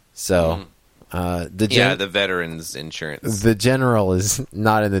 So, the veterans insurance. The General is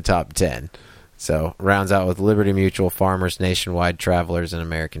not in the top 10. So, rounds out with Liberty Mutual, Farmers, Nationwide, Travelers, and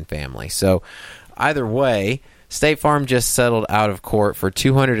American Family. So, either way, State Farm just settled out of court for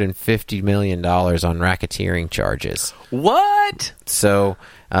 $250 million on racketeering charges. What? So,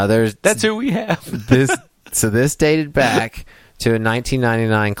 that's who we have. This dated back to a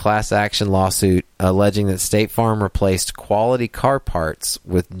 1999 class action lawsuit alleging that State Farm replaced quality car parts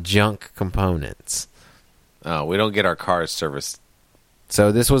with junk components. Oh, we don't get our cars serviced.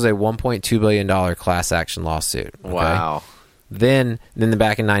 So this was a $1.2 billion class action lawsuit. Okay? Wow. Then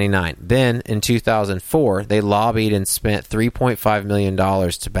back in 99. Then in 2004, they lobbied and spent $3.5 million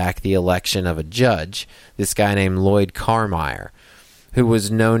to back the election of a judge, this guy named Lloyd Carmire, who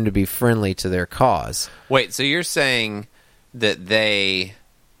was known to be friendly to their cause. Wait, so you're saying that they,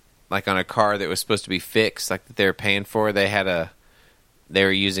 like on a car that was supposed to be fixed, like that they were paying for, they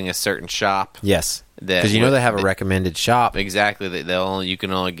were using a certain shop? Yes. Because they have a recommended shop. Exactly. That you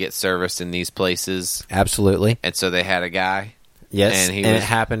can only get serviced in these places. Absolutely. And so they had a guy. Yes, and it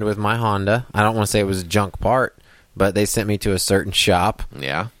happened with my Honda. I don't want to say it was a junk part, but they sent me to a certain shop.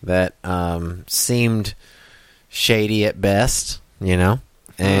 Yeah. That seemed shady at best,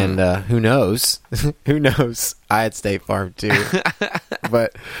 And who knows? Who knows? I had State Farm too.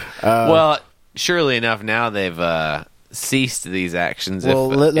 But well, surely enough, now they've ceased these actions. Well,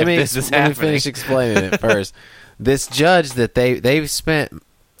 let me finish explaining it first. This judge that they've spent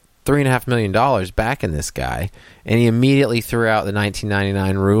 $3.5 million back in this guy, and he immediately threw out the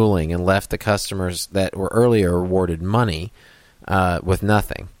 1999 ruling and left the customers that were earlier awarded money with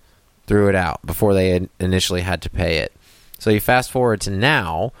nothing. Threw it out before they had initially had to pay it. So you fast forward to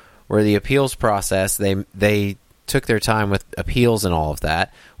now, where the appeals process, they took their time with appeals and all of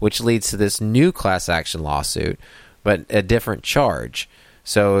that, which leads to this new class action lawsuit, but a different charge.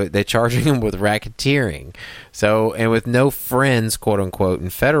 So they're charging him with racketeering. So, and with no friends, quote unquote,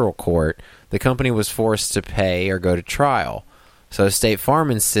 in federal court, the company was forced to pay or go to trial. So State Farm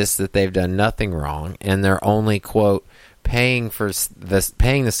insists that they've done nothing wrong, and they're only, quote, paying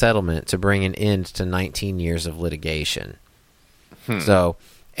the settlement to bring an end to 19 years of litigation. So,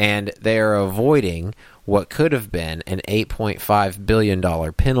 and they are avoiding what could have been an $8.5 billion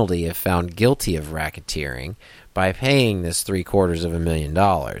penalty if found guilty of racketeering by paying this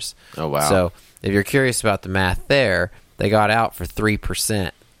 $750,000. Oh, wow. So if you're curious about the math there, they got out for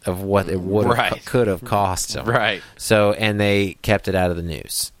 3% of what it could have cost them. Right. So, and they kept it out of the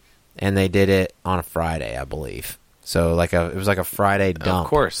news. And they did it on a Friday, I believe. So it was like a Friday dump. Of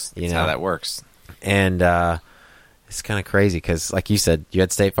course. That's how that works. And it's kind of crazy because, like you said, you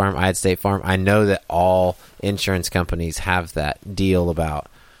had State Farm, I had State Farm. I know that all insurance companies have that deal about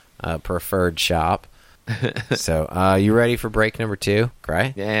preferred shop. So, you ready for break number 2,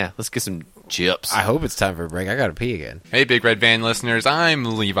 Cry? Yeah, let's get some chips. I hope it's time for a break. I got to pee again. Hey, Big Red Van listeners, I'm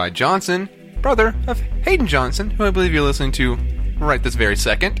Levi Johnson, brother of Hayden Johnson, who I believe you're listening to right this very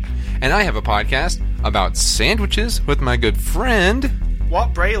second. And I have a podcast about sandwiches with my good friend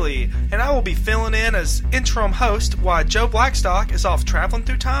Walt Braley, and I will be filling in as interim host while Joe Blackstock is off traveling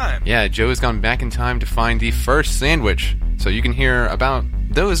through time. Yeah, Joe has gone back in time to find the first sandwich, so you can hear about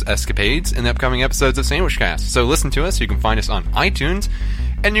those escapades in the upcoming episodes of Sandwichcast. So listen to us. You can find us on iTunes,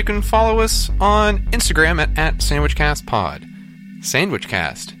 and you can follow us on Instagram at SandwichCastPod.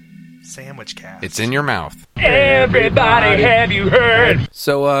 Sandwichcast. Sandwichcast. It's in your mouth. Everybody, have you heard?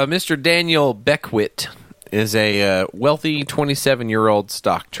 So, Mr. Daniel Beckwith is a wealthy 27-year-old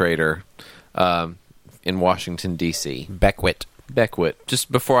stock trader in Washington, D.C. Beckwith.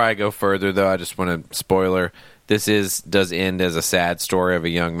 Just before I go further, though, I just want to spoiler. This does end as a sad story of a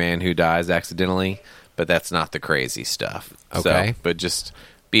young man who dies accidentally, but that's not the crazy stuff. Okay. So, but just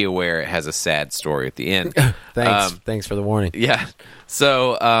be aware it has a sad story at the end. Thanks for the warning. Yeah.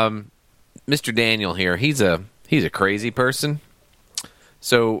 So, Mr. Daniel here, he's a crazy person.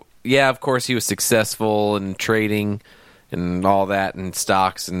 So, yeah, of course, he was successful in trading and all that and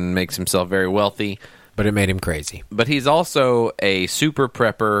stocks and makes himself very wealthy. But it made him crazy. But he's also a super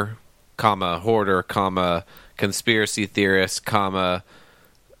prepper, hoarder, conspiracy theorist, to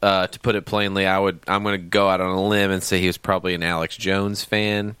put it plainly, I'm going to go out on a limb and say he was probably an Alex Jones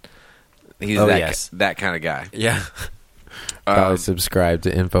fan. He's that kind of guy. Yeah. Probably subscribe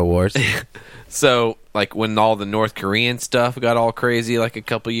to InfoWars. So, like, when all the North Korean stuff got all crazy, like, a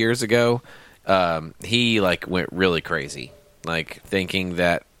couple years ago, he, like, went really crazy. Like, thinking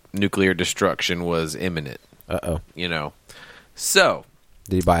that nuclear destruction was imminent. Uh-oh. You know. So.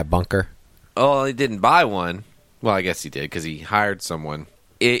 Did he buy a bunker? Oh, he didn't buy one. Well, I guess he did, because he hired someone.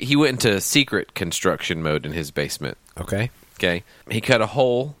 He went into secret construction mode in his basement. Okay. He cut a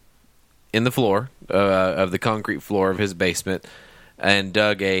hole in the floor of the concrete floor of his basement and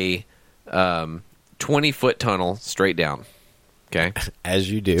dug a 20-foot tunnel straight down. Okay?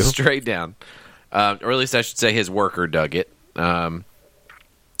 As you do. Straight down. Or at least I should say his worker dug it. But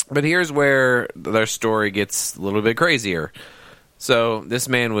here's where their story gets a little bit crazier. So this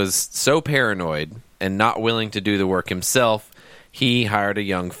man was so paranoid and not willing to do the work himself, he hired a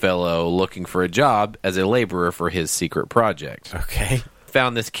young fellow looking for a job as a laborer for his secret project. Okay.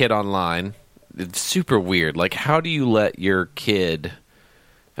 Found this kid online. It's super weird. Like, how do you let your kid...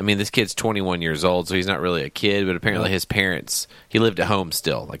 I mean, this kid's 21 years old, so he's not really a kid, but apparently his parents... He lived at home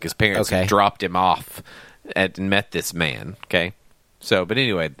still. Like, his parents dropped him off and met this man, okay? So, but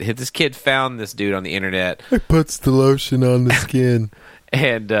anyway, this kid found this dude on the internet. He puts the lotion on the skin.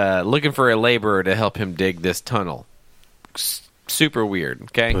 And looking for a laborer to help him dig this tunnel. Super weird,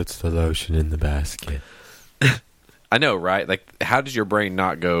 okay? Puts the lotion in the basket. I know, right? Like, how does your brain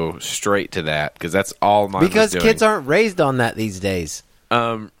not go straight to that? Because that's all mine Because was doing. kids aren't raised on that these days.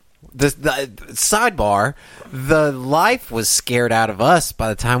 The sidebar, the life was scared out of us by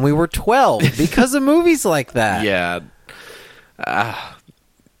the time we were 12 because of movies like that. Yeah.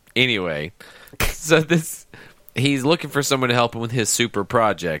 Anyway, so he's looking for someone to help him with his super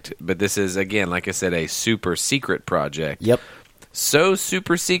project. But this is, again, like I said, a super secret project. Yep. So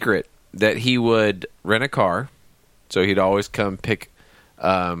super secret that he would rent a car. So he'd always come pick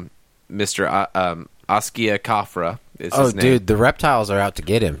Mr. Askia Kafra is his name. Dude, the reptiles are out to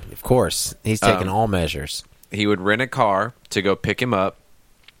get him. Of course. He's taking all measures. He would rent a car to go pick him up.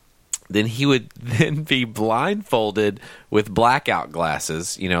 Then he would then be blindfolded with blackout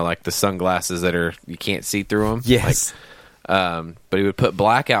glasses, like the sunglasses that you can't see through them. Yes. But he would put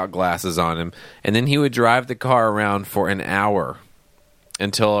blackout glasses on him, and then he would drive the car around for an hour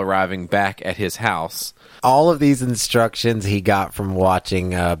until arriving back at his house. All of these instructions he got from watching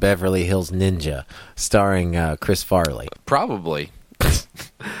Beverly Hills Ninja, starring Chris Farley. Probably.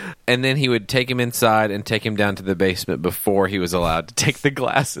 And then he would take him inside and take him down to the basement before he was allowed to take the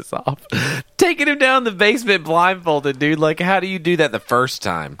glasses off. Taking him down the basement blindfolded, dude. Like, how do you do that the first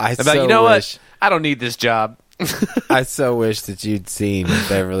time? What? I don't need this job. I so wish that you'd seen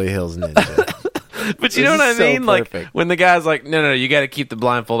Beverly Hills Ninja. But you know what I mean? Like, when the guy's like, no, you got to keep the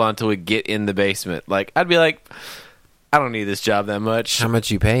blindfold on until we get in the basement. Like, I'd be like, I don't need this job that much. How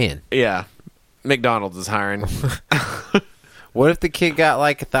much you paying? Yeah. McDonald's is hiring. What if the kid got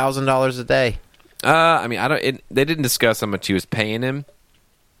like $1,000 a day? They didn't discuss how much he was paying him.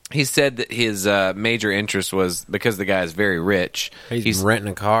 He said that his major interest was because the guy is very rich. He's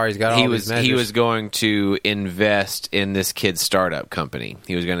renting a car. He's got all these measures. He was going to invest in this kid's startup company.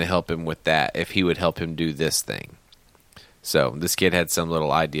 He was going to help him with that if he would help him do this thing. So this kid had some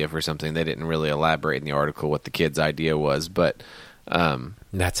little idea for something. They didn't really elaborate in the article what the kid's idea was, but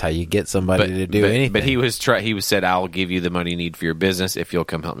that's how you get somebody to do anything. But he said, "I'll give you the money you need for your business if you'll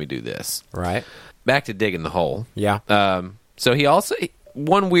come help me do this." Right. Back to digging the hole. Yeah. So he also.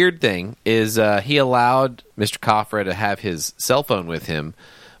 One weird thing is he allowed Mr. Kafra to have his cell phone with him,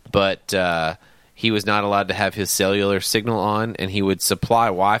 but he was not allowed to have his cellular signal on, and he would supply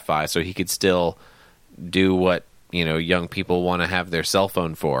Wi-Fi so he could still do what young people want to have their cell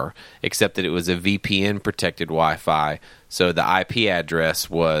phone for, except that it was a VPN-protected Wi-Fi, so the IP address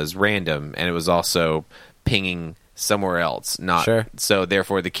was random, and it was also pinging somewhere else. Sure. So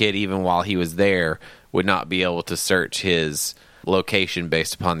therefore, the kid, even while he was there, would not be able to search his location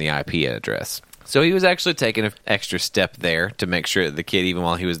based upon the IP address. So he was actually taking an extra step there to make sure that the kid, even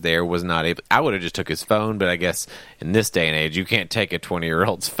while he was there, was not able... I would have just took his phone, but I guess in this day and age, you can't take a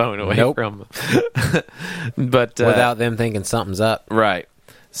 20-year-old's phone away from him. But without them thinking something's up. Right.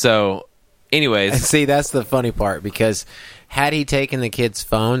 So, anyways... And see, that's the funny part, because had he taken the kid's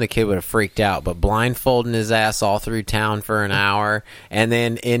phone, the kid would have freaked out, but blindfolding his ass all through town for an hour and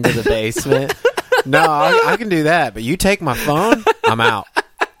then into the basement... No, I can do that, but you take my phone, I'm out.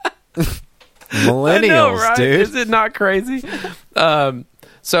 Millennials, know, right? Dude. Is it not crazy?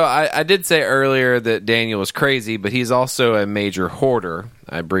 So I did say earlier that Daniel was crazy, but he's also a major hoarder.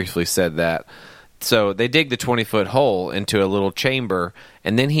 I briefly said that. So they dig the 20-foot hole into a little chamber,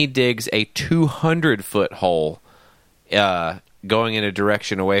 and then he digs a 200-foot hole going in a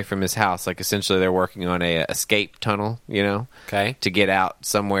direction away from his house. Like, essentially, they're working on a escape tunnel, Okay. to get out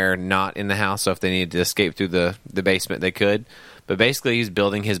somewhere not in the house. So if they needed to escape through the basement, they could. But basically, he's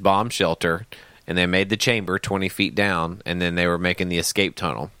building his bomb shelter, and they made the chamber 20 feet down, and then they were making the escape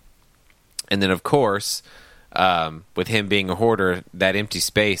tunnel. And then, of course, with him being a hoarder, that empty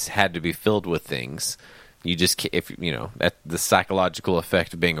space had to be filled with things. You just, that's the psychological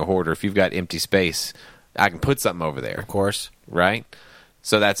effect of being a hoarder. If you've got empty space, I can put something over there. Of course. Right?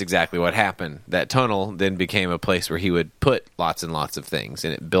 So that's exactly what happened. That tunnel then became a place where he would put lots and lots of things,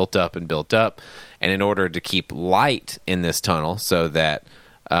 and it built up and built up. And in order to keep light in this tunnel so that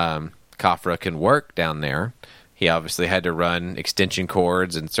Kafra can work down there, he obviously had to run extension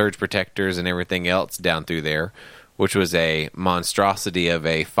cords and surge protectors and everything else down through there, which was a monstrosity of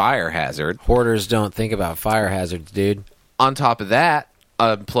a fire hazard. Hoarders don't think about fire hazards, dude. On top of that,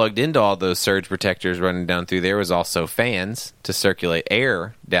 plugged into all those surge protectors running down through there was also fans to circulate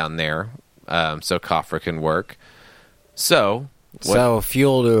air down there so Kafra can work. So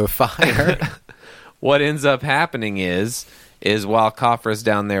fuel to a fire. What ends up happening is while Kafra's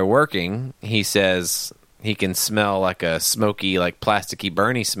down there working, he says he can smell like a smoky, like plasticky,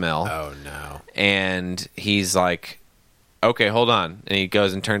 burny smell. Oh, no. And he's like, okay, hold on. And he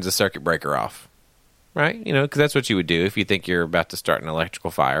goes and turns the circuit breaker off. Right? Because that's what you would do if you think you're about to start an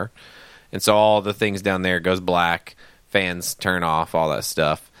electrical fire. And so all the things down there goes black, fans turn off, all that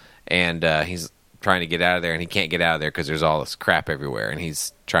stuff. And he's trying to get out of there, and he can't get out of there because there's all this crap everywhere. And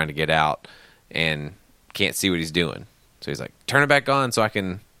he's trying to get out and can't see what he's doing. So he's like, turn it back on so I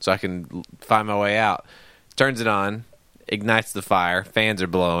can find my way out. Turns it on, ignites the fire, fans are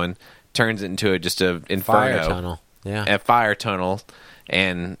blowing, turns it into just a inferno. Fire tunnel. Yeah. A fire tunnel,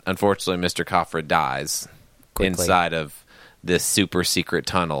 and unfortunately, Mr. Coffra dies inside of this super secret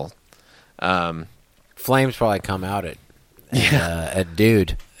tunnel. Flames probably come out at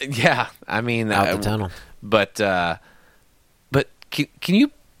dude. Yeah, I mean, out the tunnel. But can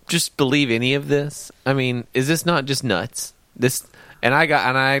you just believe any of this? I mean, is this not just nuts? This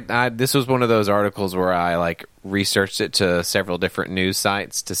was one of those articles where I like researched it to several different news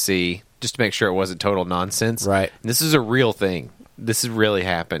sites to see, just to make sure it wasn't total nonsense. Right. And this is a real thing. This has really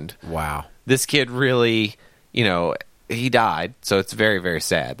happened. Wow. This kid really, he died, so it's very, very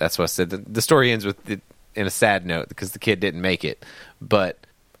sad. That's what I said. The story ends with in a sad note because the kid didn't make it. But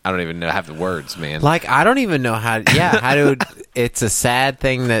I don't even have the words, man. Like, I don't even know how to... It's a sad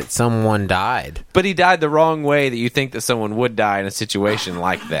thing that someone died. But he died the wrong way that you think that someone would die in a situation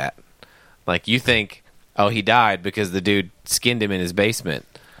like that. Like, you think, oh, he died because the dude skinned him in his basement.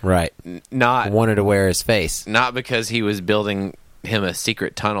 Right. Not wanted to wear his face. Not because he was building him a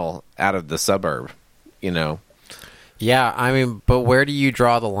secret tunnel out of the suburb, Yeah, I mean, but where do you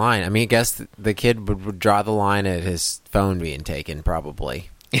draw the line? I mean, I guess the kid would draw the line at his phone being taken, probably.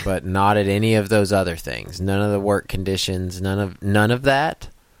 But not at any of those other things. None of the work conditions, none of that.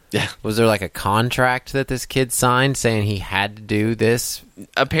 Yeah. Was there like a contract that this kid signed saying he had to do this?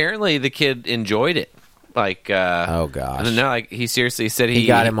 Apparently the kid enjoyed it. Like oh gosh. No, like he seriously said he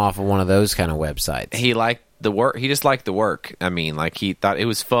got him off of one of those kind of websites. He liked the work. He just liked the work. I mean, like he thought it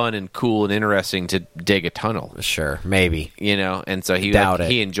was fun and cool and interesting to dig a tunnel. Sure, maybe. And so he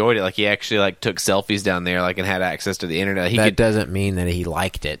he enjoyed it. Like he actually took selfies down there, and had access to the internet. That doesn't mean that he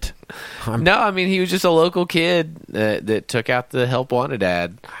liked it. No, I mean he was just a local kid that took out the help wanted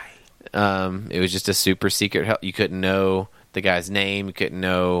ad. It was just a super secret help. You couldn't know the guy's name. You couldn't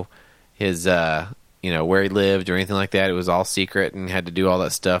know his where he lived or anything like that. It was all secret and had to do all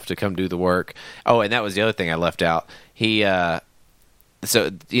that stuff to come do the work. Oh, and that was the other thing I left out. He that's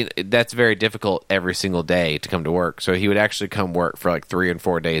very difficult every single day to come to work. So he would actually come work for like 3 and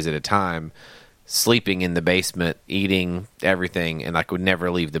 4 days at a time, sleeping in the basement, eating everything, and would never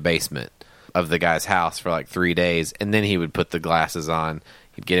leave the basement of the guy's house for like 3 days. And then he would put the glasses on.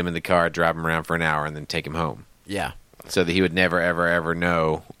 He'd get him in the car, drive him around for an hour, and then take him home. Yeah. So that he would never, ever, ever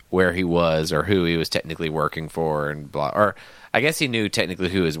know where he was or who he was technically working for and blah. Or I guess he knew technically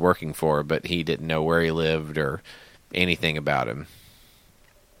who he was working for, but he didn't know where he lived or anything about him.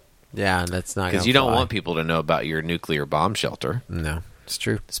 Yeah, that's not because you don't want people to know about your nuclear bomb shelter. No, it's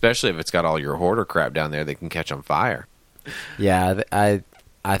true. Especially if it's got all your hoarder crap down there that can catch on fire. Yeah, I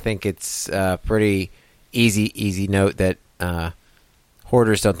think it's a pretty easy note that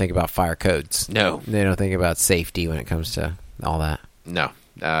hoarders don't think about fire codes. No. They don't think about safety when it comes to all that. No,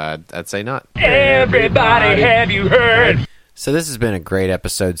 I'd say not. Everybody, have you heard? So this has been a great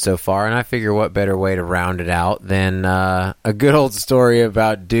episode so far, and I figure what better way to round it out than a good old story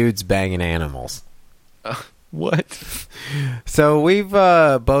about dudes banging animals. What? So we've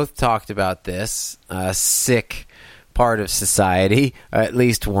both talked about this sick part of society at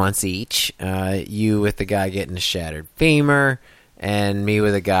least once each. You with the guy getting a shattered femur, and me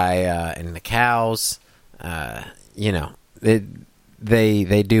with a guy in the cows. They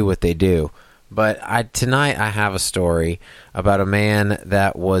do what they do. But tonight I have a story about a man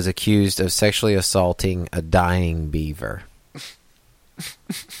that was accused of sexually assaulting a dying beaver.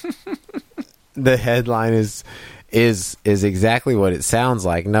 The headline is exactly what it sounds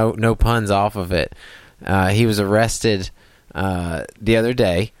like. No puns off of it. He was arrested the other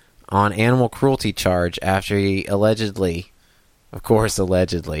day on animal cruelty charge after he allegedly,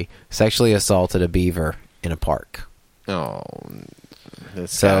 sexually assaulted a beaver in a park. Oh.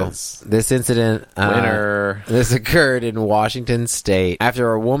 This incident this occurred in Washington State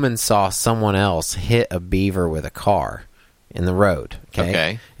after a woman saw someone else hit a beaver with a car in the road.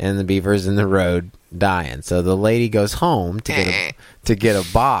 Okay. And the beaver's in the road dying. So the lady goes home to get a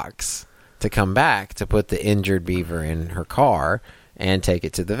box to come back to put the injured beaver in her car and take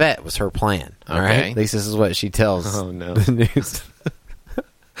it to the vet. Was her plan. All right. At least this is what she tells the news.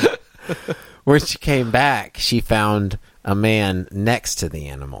 When she came back, she found a man next to the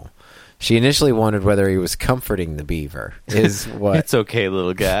animal. She initially wondered whether he was comforting the beaver. It's okay,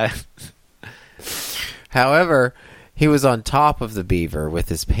 little guy. However, he was on top of the beaver with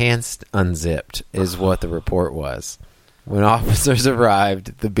his pants unzipped, is what the report was. When officers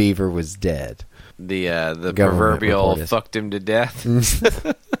arrived, the beaver was dead. The proverbial fucked him to death.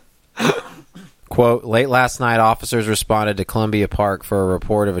 Quote, late last night, officers responded to Columbia Park for a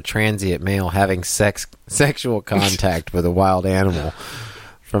report of a transient male having sexual contact with a wild animal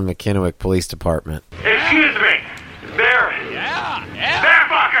from the Kennewick Police Department. Excuse me. There. Yeah. There,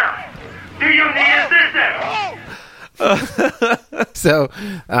 fucker. So,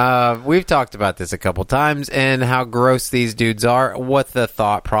 we've talked about this a couple times and how gross these dudes are, what the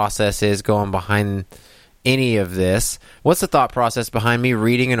thought process is going behind any of this. What's the thought process behind me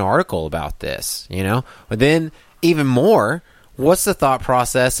reading an article about this, you know? But then, even more, what's the thought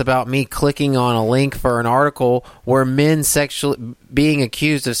process about me clicking on a link for an article where men being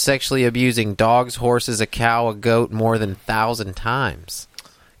accused of sexually abusing dogs, horses, a cow, a goat more than 1,000 times?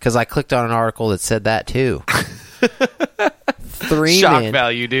 Because I clicked on an article that said that too. Shock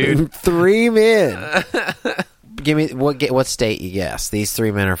value, dude. 3 men. Give me what state you guess these 3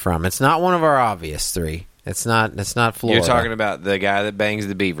 men are from. It's not one of our obvious 3. It's not Florida. You're talking about the guy that bangs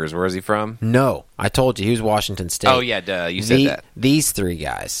the beavers. Where is he from? No, I told you he was Washington State. Oh yeah, duh. You said that. These 3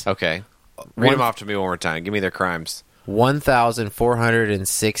 guys. Okay, read them off to me one more time. Give me their crimes.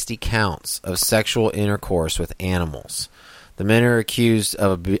 1,460 counts of sexual intercourse with animals. The men are accused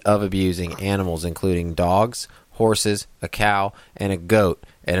of abusing animals, including dogs, horses, a cow, and a goat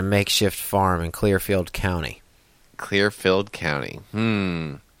at a makeshift farm in Clearfield County. Clearfield County.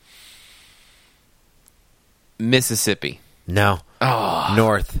 Mississippi. No. Oh.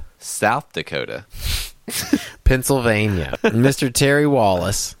 North. South Dakota. Pennsylvania. Mr. Terry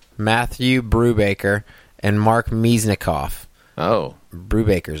Wallace, Matthew Brubaker, and Mark Miesnikoff. Oh.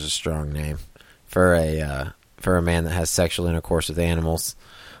 Brubaker's a strong name for a man that has sexual intercourse with animals.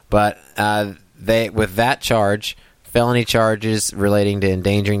 But with that charge, felony charges relating to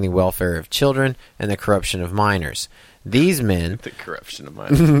endangering the welfare of children and the corruption of minors. These men... The corruption of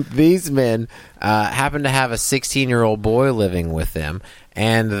minors. These men happen to have a 16-year-old boy living with them,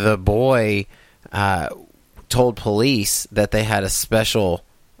 and the boy told police that they had a special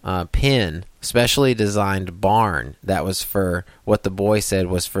specially designed barn that was for what the boy said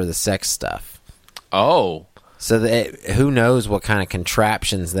was for the sex stuff. Oh. So who knows what kind of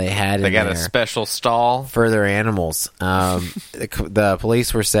contraptions they had in there. They got a special stall? For their animals. The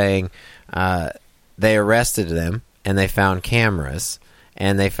police were saying they arrested them, and they found cameras,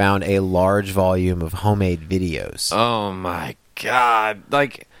 and they found a large volume of homemade videos. Oh, my God.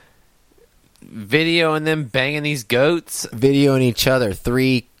 Like, videoing them banging these goats? Videoing each other.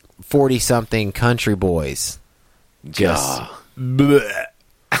 3 40-something country boys. Just...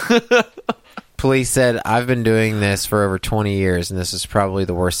 Police said, I've been doing this for over 20 years, and this is probably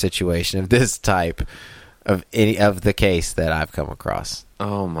the worst situation of this type of any of the case that I've come across.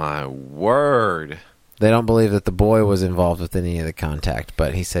 Oh, my word. They don't believe that the boy was involved with any of the contact,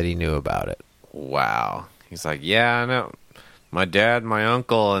 but he said he knew about it. Wow. He's like, yeah, I know. My dad, my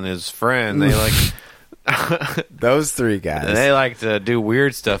uncle, and his friend, they like... Those 3 guys. They like to do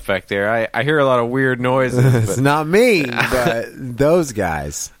weird stuff back there. I hear a lot of weird noises. It's not me, but those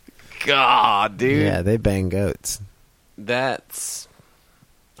guys. God, dude. Yeah, they bang goats. That's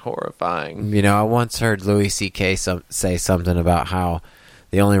horrifying. You know, I once heard Louis C.K. say something about how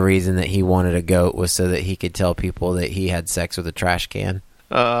the only reason that he wanted a goat was so that he could tell people that he had sex with a trash can.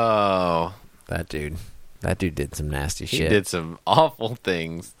 Oh. That dude did some nasty shit. He did some awful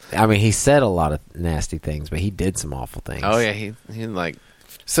things. I mean, he said a lot of nasty things, but he did some awful things. Oh, yeah, he like...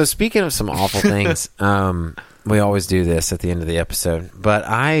 So speaking of some awful things, we always do this at the end of the episode, but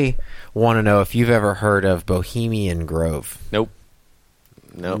I want to know if you've ever heard of Bohemian Grove. Nope.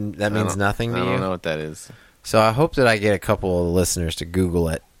 That means nothing to you? I don't know what that is. So I hope that I get a couple of listeners to Google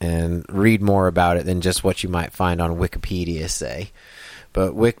it and read more about it than just what you might find on Wikipedia, say.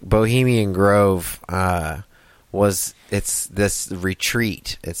 But Bohemian Grove it's this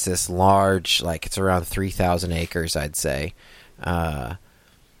retreat. It's this large, like it's around 3,000 acres, I'd say,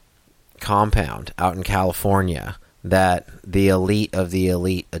 compound out in California that the elite of the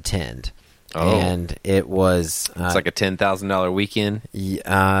elite attend. Oh. And it was... it's like a $10,000 weekend?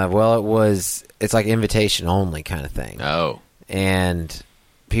 Well, it's like invitation only kind of thing. Oh. And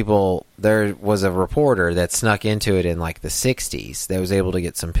there was a reporter that snuck into it in like the 60s that was able to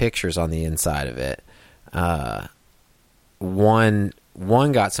get some pictures on the inside of it. One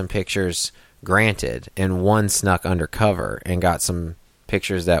got some pictures granted, and one snuck undercover and got some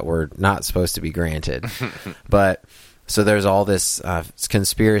pictures that were not supposed to be granted. But... So there's all this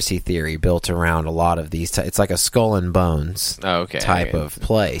conspiracy theory built around a lot of these. It's like a skull and bones type of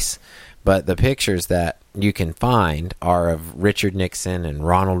place. But the pictures that you can find are of Richard Nixon and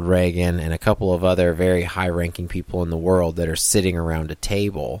Ronald Reagan and a couple of other very high-ranking people in the world that are sitting around a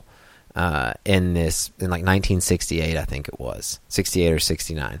table in like 1968, I think it was. 68 or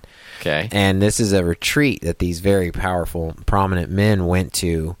 69. Okay. And this is a retreat that these very powerful, prominent men went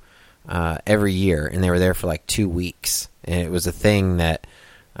to every year, and they were there for like 2 weeks. And it was a thing that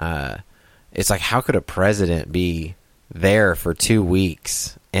it's like, how could a president be there for 2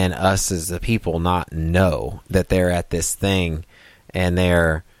 weeks and us as the people not know that they're at this thing and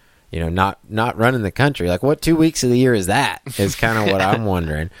they're, not running the country. Like, what 2 weeks of the year is that? Is kind of what I'm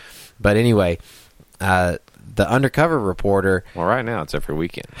wondering. But anyway, the undercover reporter. Well, right now it's every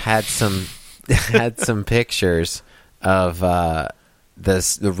weekend. Had some pictures of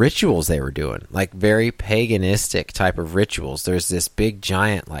the rituals they were doing, like very paganistic type of rituals. There's this big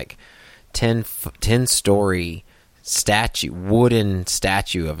giant, like 10-story wooden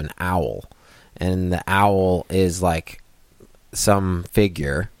statue of an owl, and the owl is like some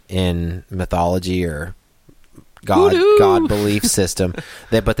figure in mythology or God belief system.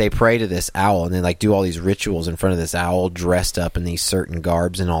 But they pray to this owl, and they like do all these rituals in front of this owl, dressed up in these certain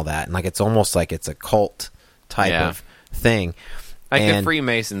garbs and all that, and like it's almost like it's a cult type of thing. Like the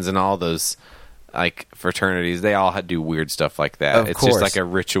Freemasons and all those like fraternities, they all do weird stuff like that. It's just like a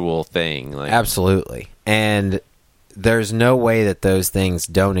ritual thing. Like, absolutely. And there's no way that those things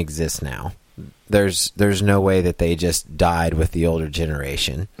don't exist now. There's no way that they just died with the older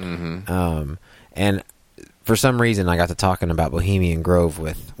generation. Mm-hmm. And for some reason, I got to talking about Bohemian Grove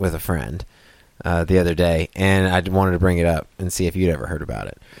with a friend the other day, and I wanted to bring it up and see if you'd ever heard about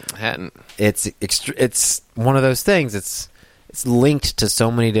it. Hadn't. It's one of those things. It's linked to so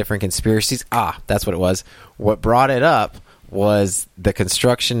many different conspiracies. That's what it was. What brought it up was the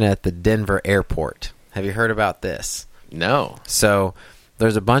construction at the Denver airport. Have you heard about this? No. So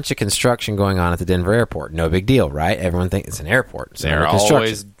there's a bunch of construction going on at the Denver airport. No big deal, right? Everyone thinks it's an airport. So they're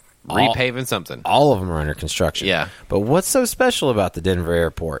always repaving something. All of them are under construction. Yeah. But what's so special about the Denver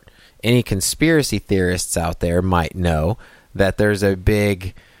airport? Any conspiracy theorists out there might know that there's a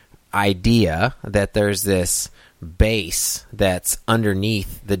big idea that there's this base that's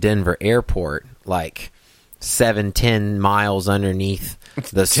underneath the Denver airport, like 7-10 miles underneath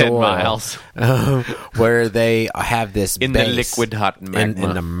the 10 soil, miles. Where they have this in base, the liquid hot magma.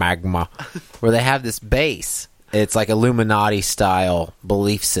 in the magma, where they have this base. It's like Illuminati style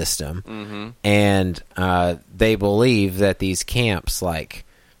belief system, and they believe that these camps, the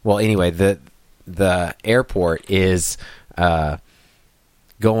airport is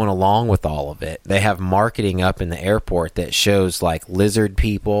going along with all of it. They have marketing up in the airport that shows like lizard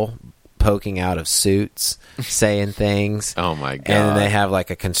people poking out of suits saying things. Oh my god. And then they have like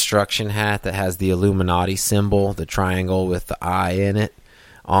a construction hat that has the Illuminati symbol, the triangle with the eye in it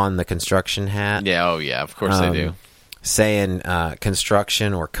on the construction hat. Yeah, of course they do. Saying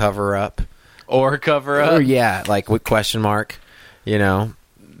construction or cover up. Or cover up. Or like with question mark,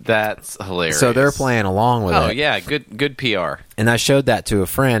 That's hilarious. So they're playing along with it. Oh, yeah, good PR. And I showed that to a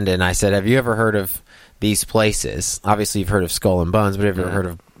friend, and I said, have you ever heard of these places? Obviously, you've heard of Skull and Bones, but have you ever heard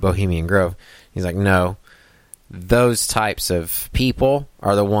of Bohemian Grove? He's like, no. Those types of people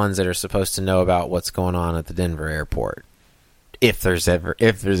are the ones that are supposed to know about what's going on at the Denver airport. If there's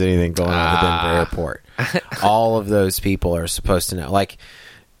anything going on at the Denver airport. All of those people are supposed to know. Like,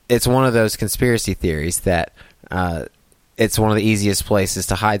 it's one of those conspiracy theories that it's one of the easiest places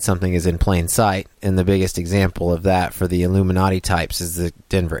to hide something is in plain sight, and the biggest example of that for the Illuminati types is the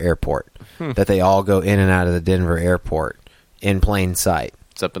Denver airport. That they all go in and out of the Denver airport in plain sight.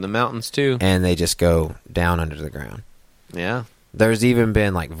 It's up in the mountains, too. And they just go down under the ground. Yeah. There's even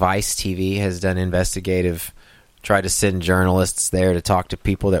been, like, Vice TV has done tried to send journalists there to talk to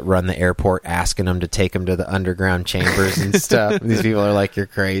people that run the airport, asking them to take them to the underground chambers and stuff. These people are like, you're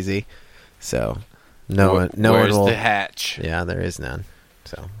crazy. So... Where's the hatch? Yeah, there is none.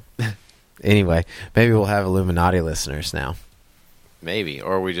 So, anyway, maybe we'll have Illuminati listeners now. Maybe,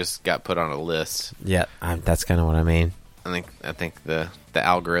 or we just got put on a list. Yeah, that's kind of what I mean. I think the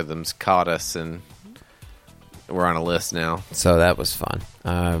algorithms caught us, and we're on a list now. So that was fun.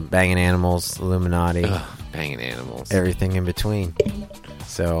 Bangin' Animals, Illuminati, Bangin' Animals, everything in between.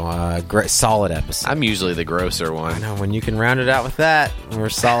 So, great, solid episode. I'm usually the grosser one. I know, when you can round it out with that, we're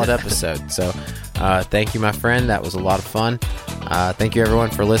a solid episode. So, thank you, my friend. That was a lot of fun. Thank you, everyone,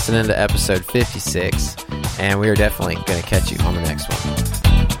 for listening to episode 56. And we are definitely going to catch you on the next one.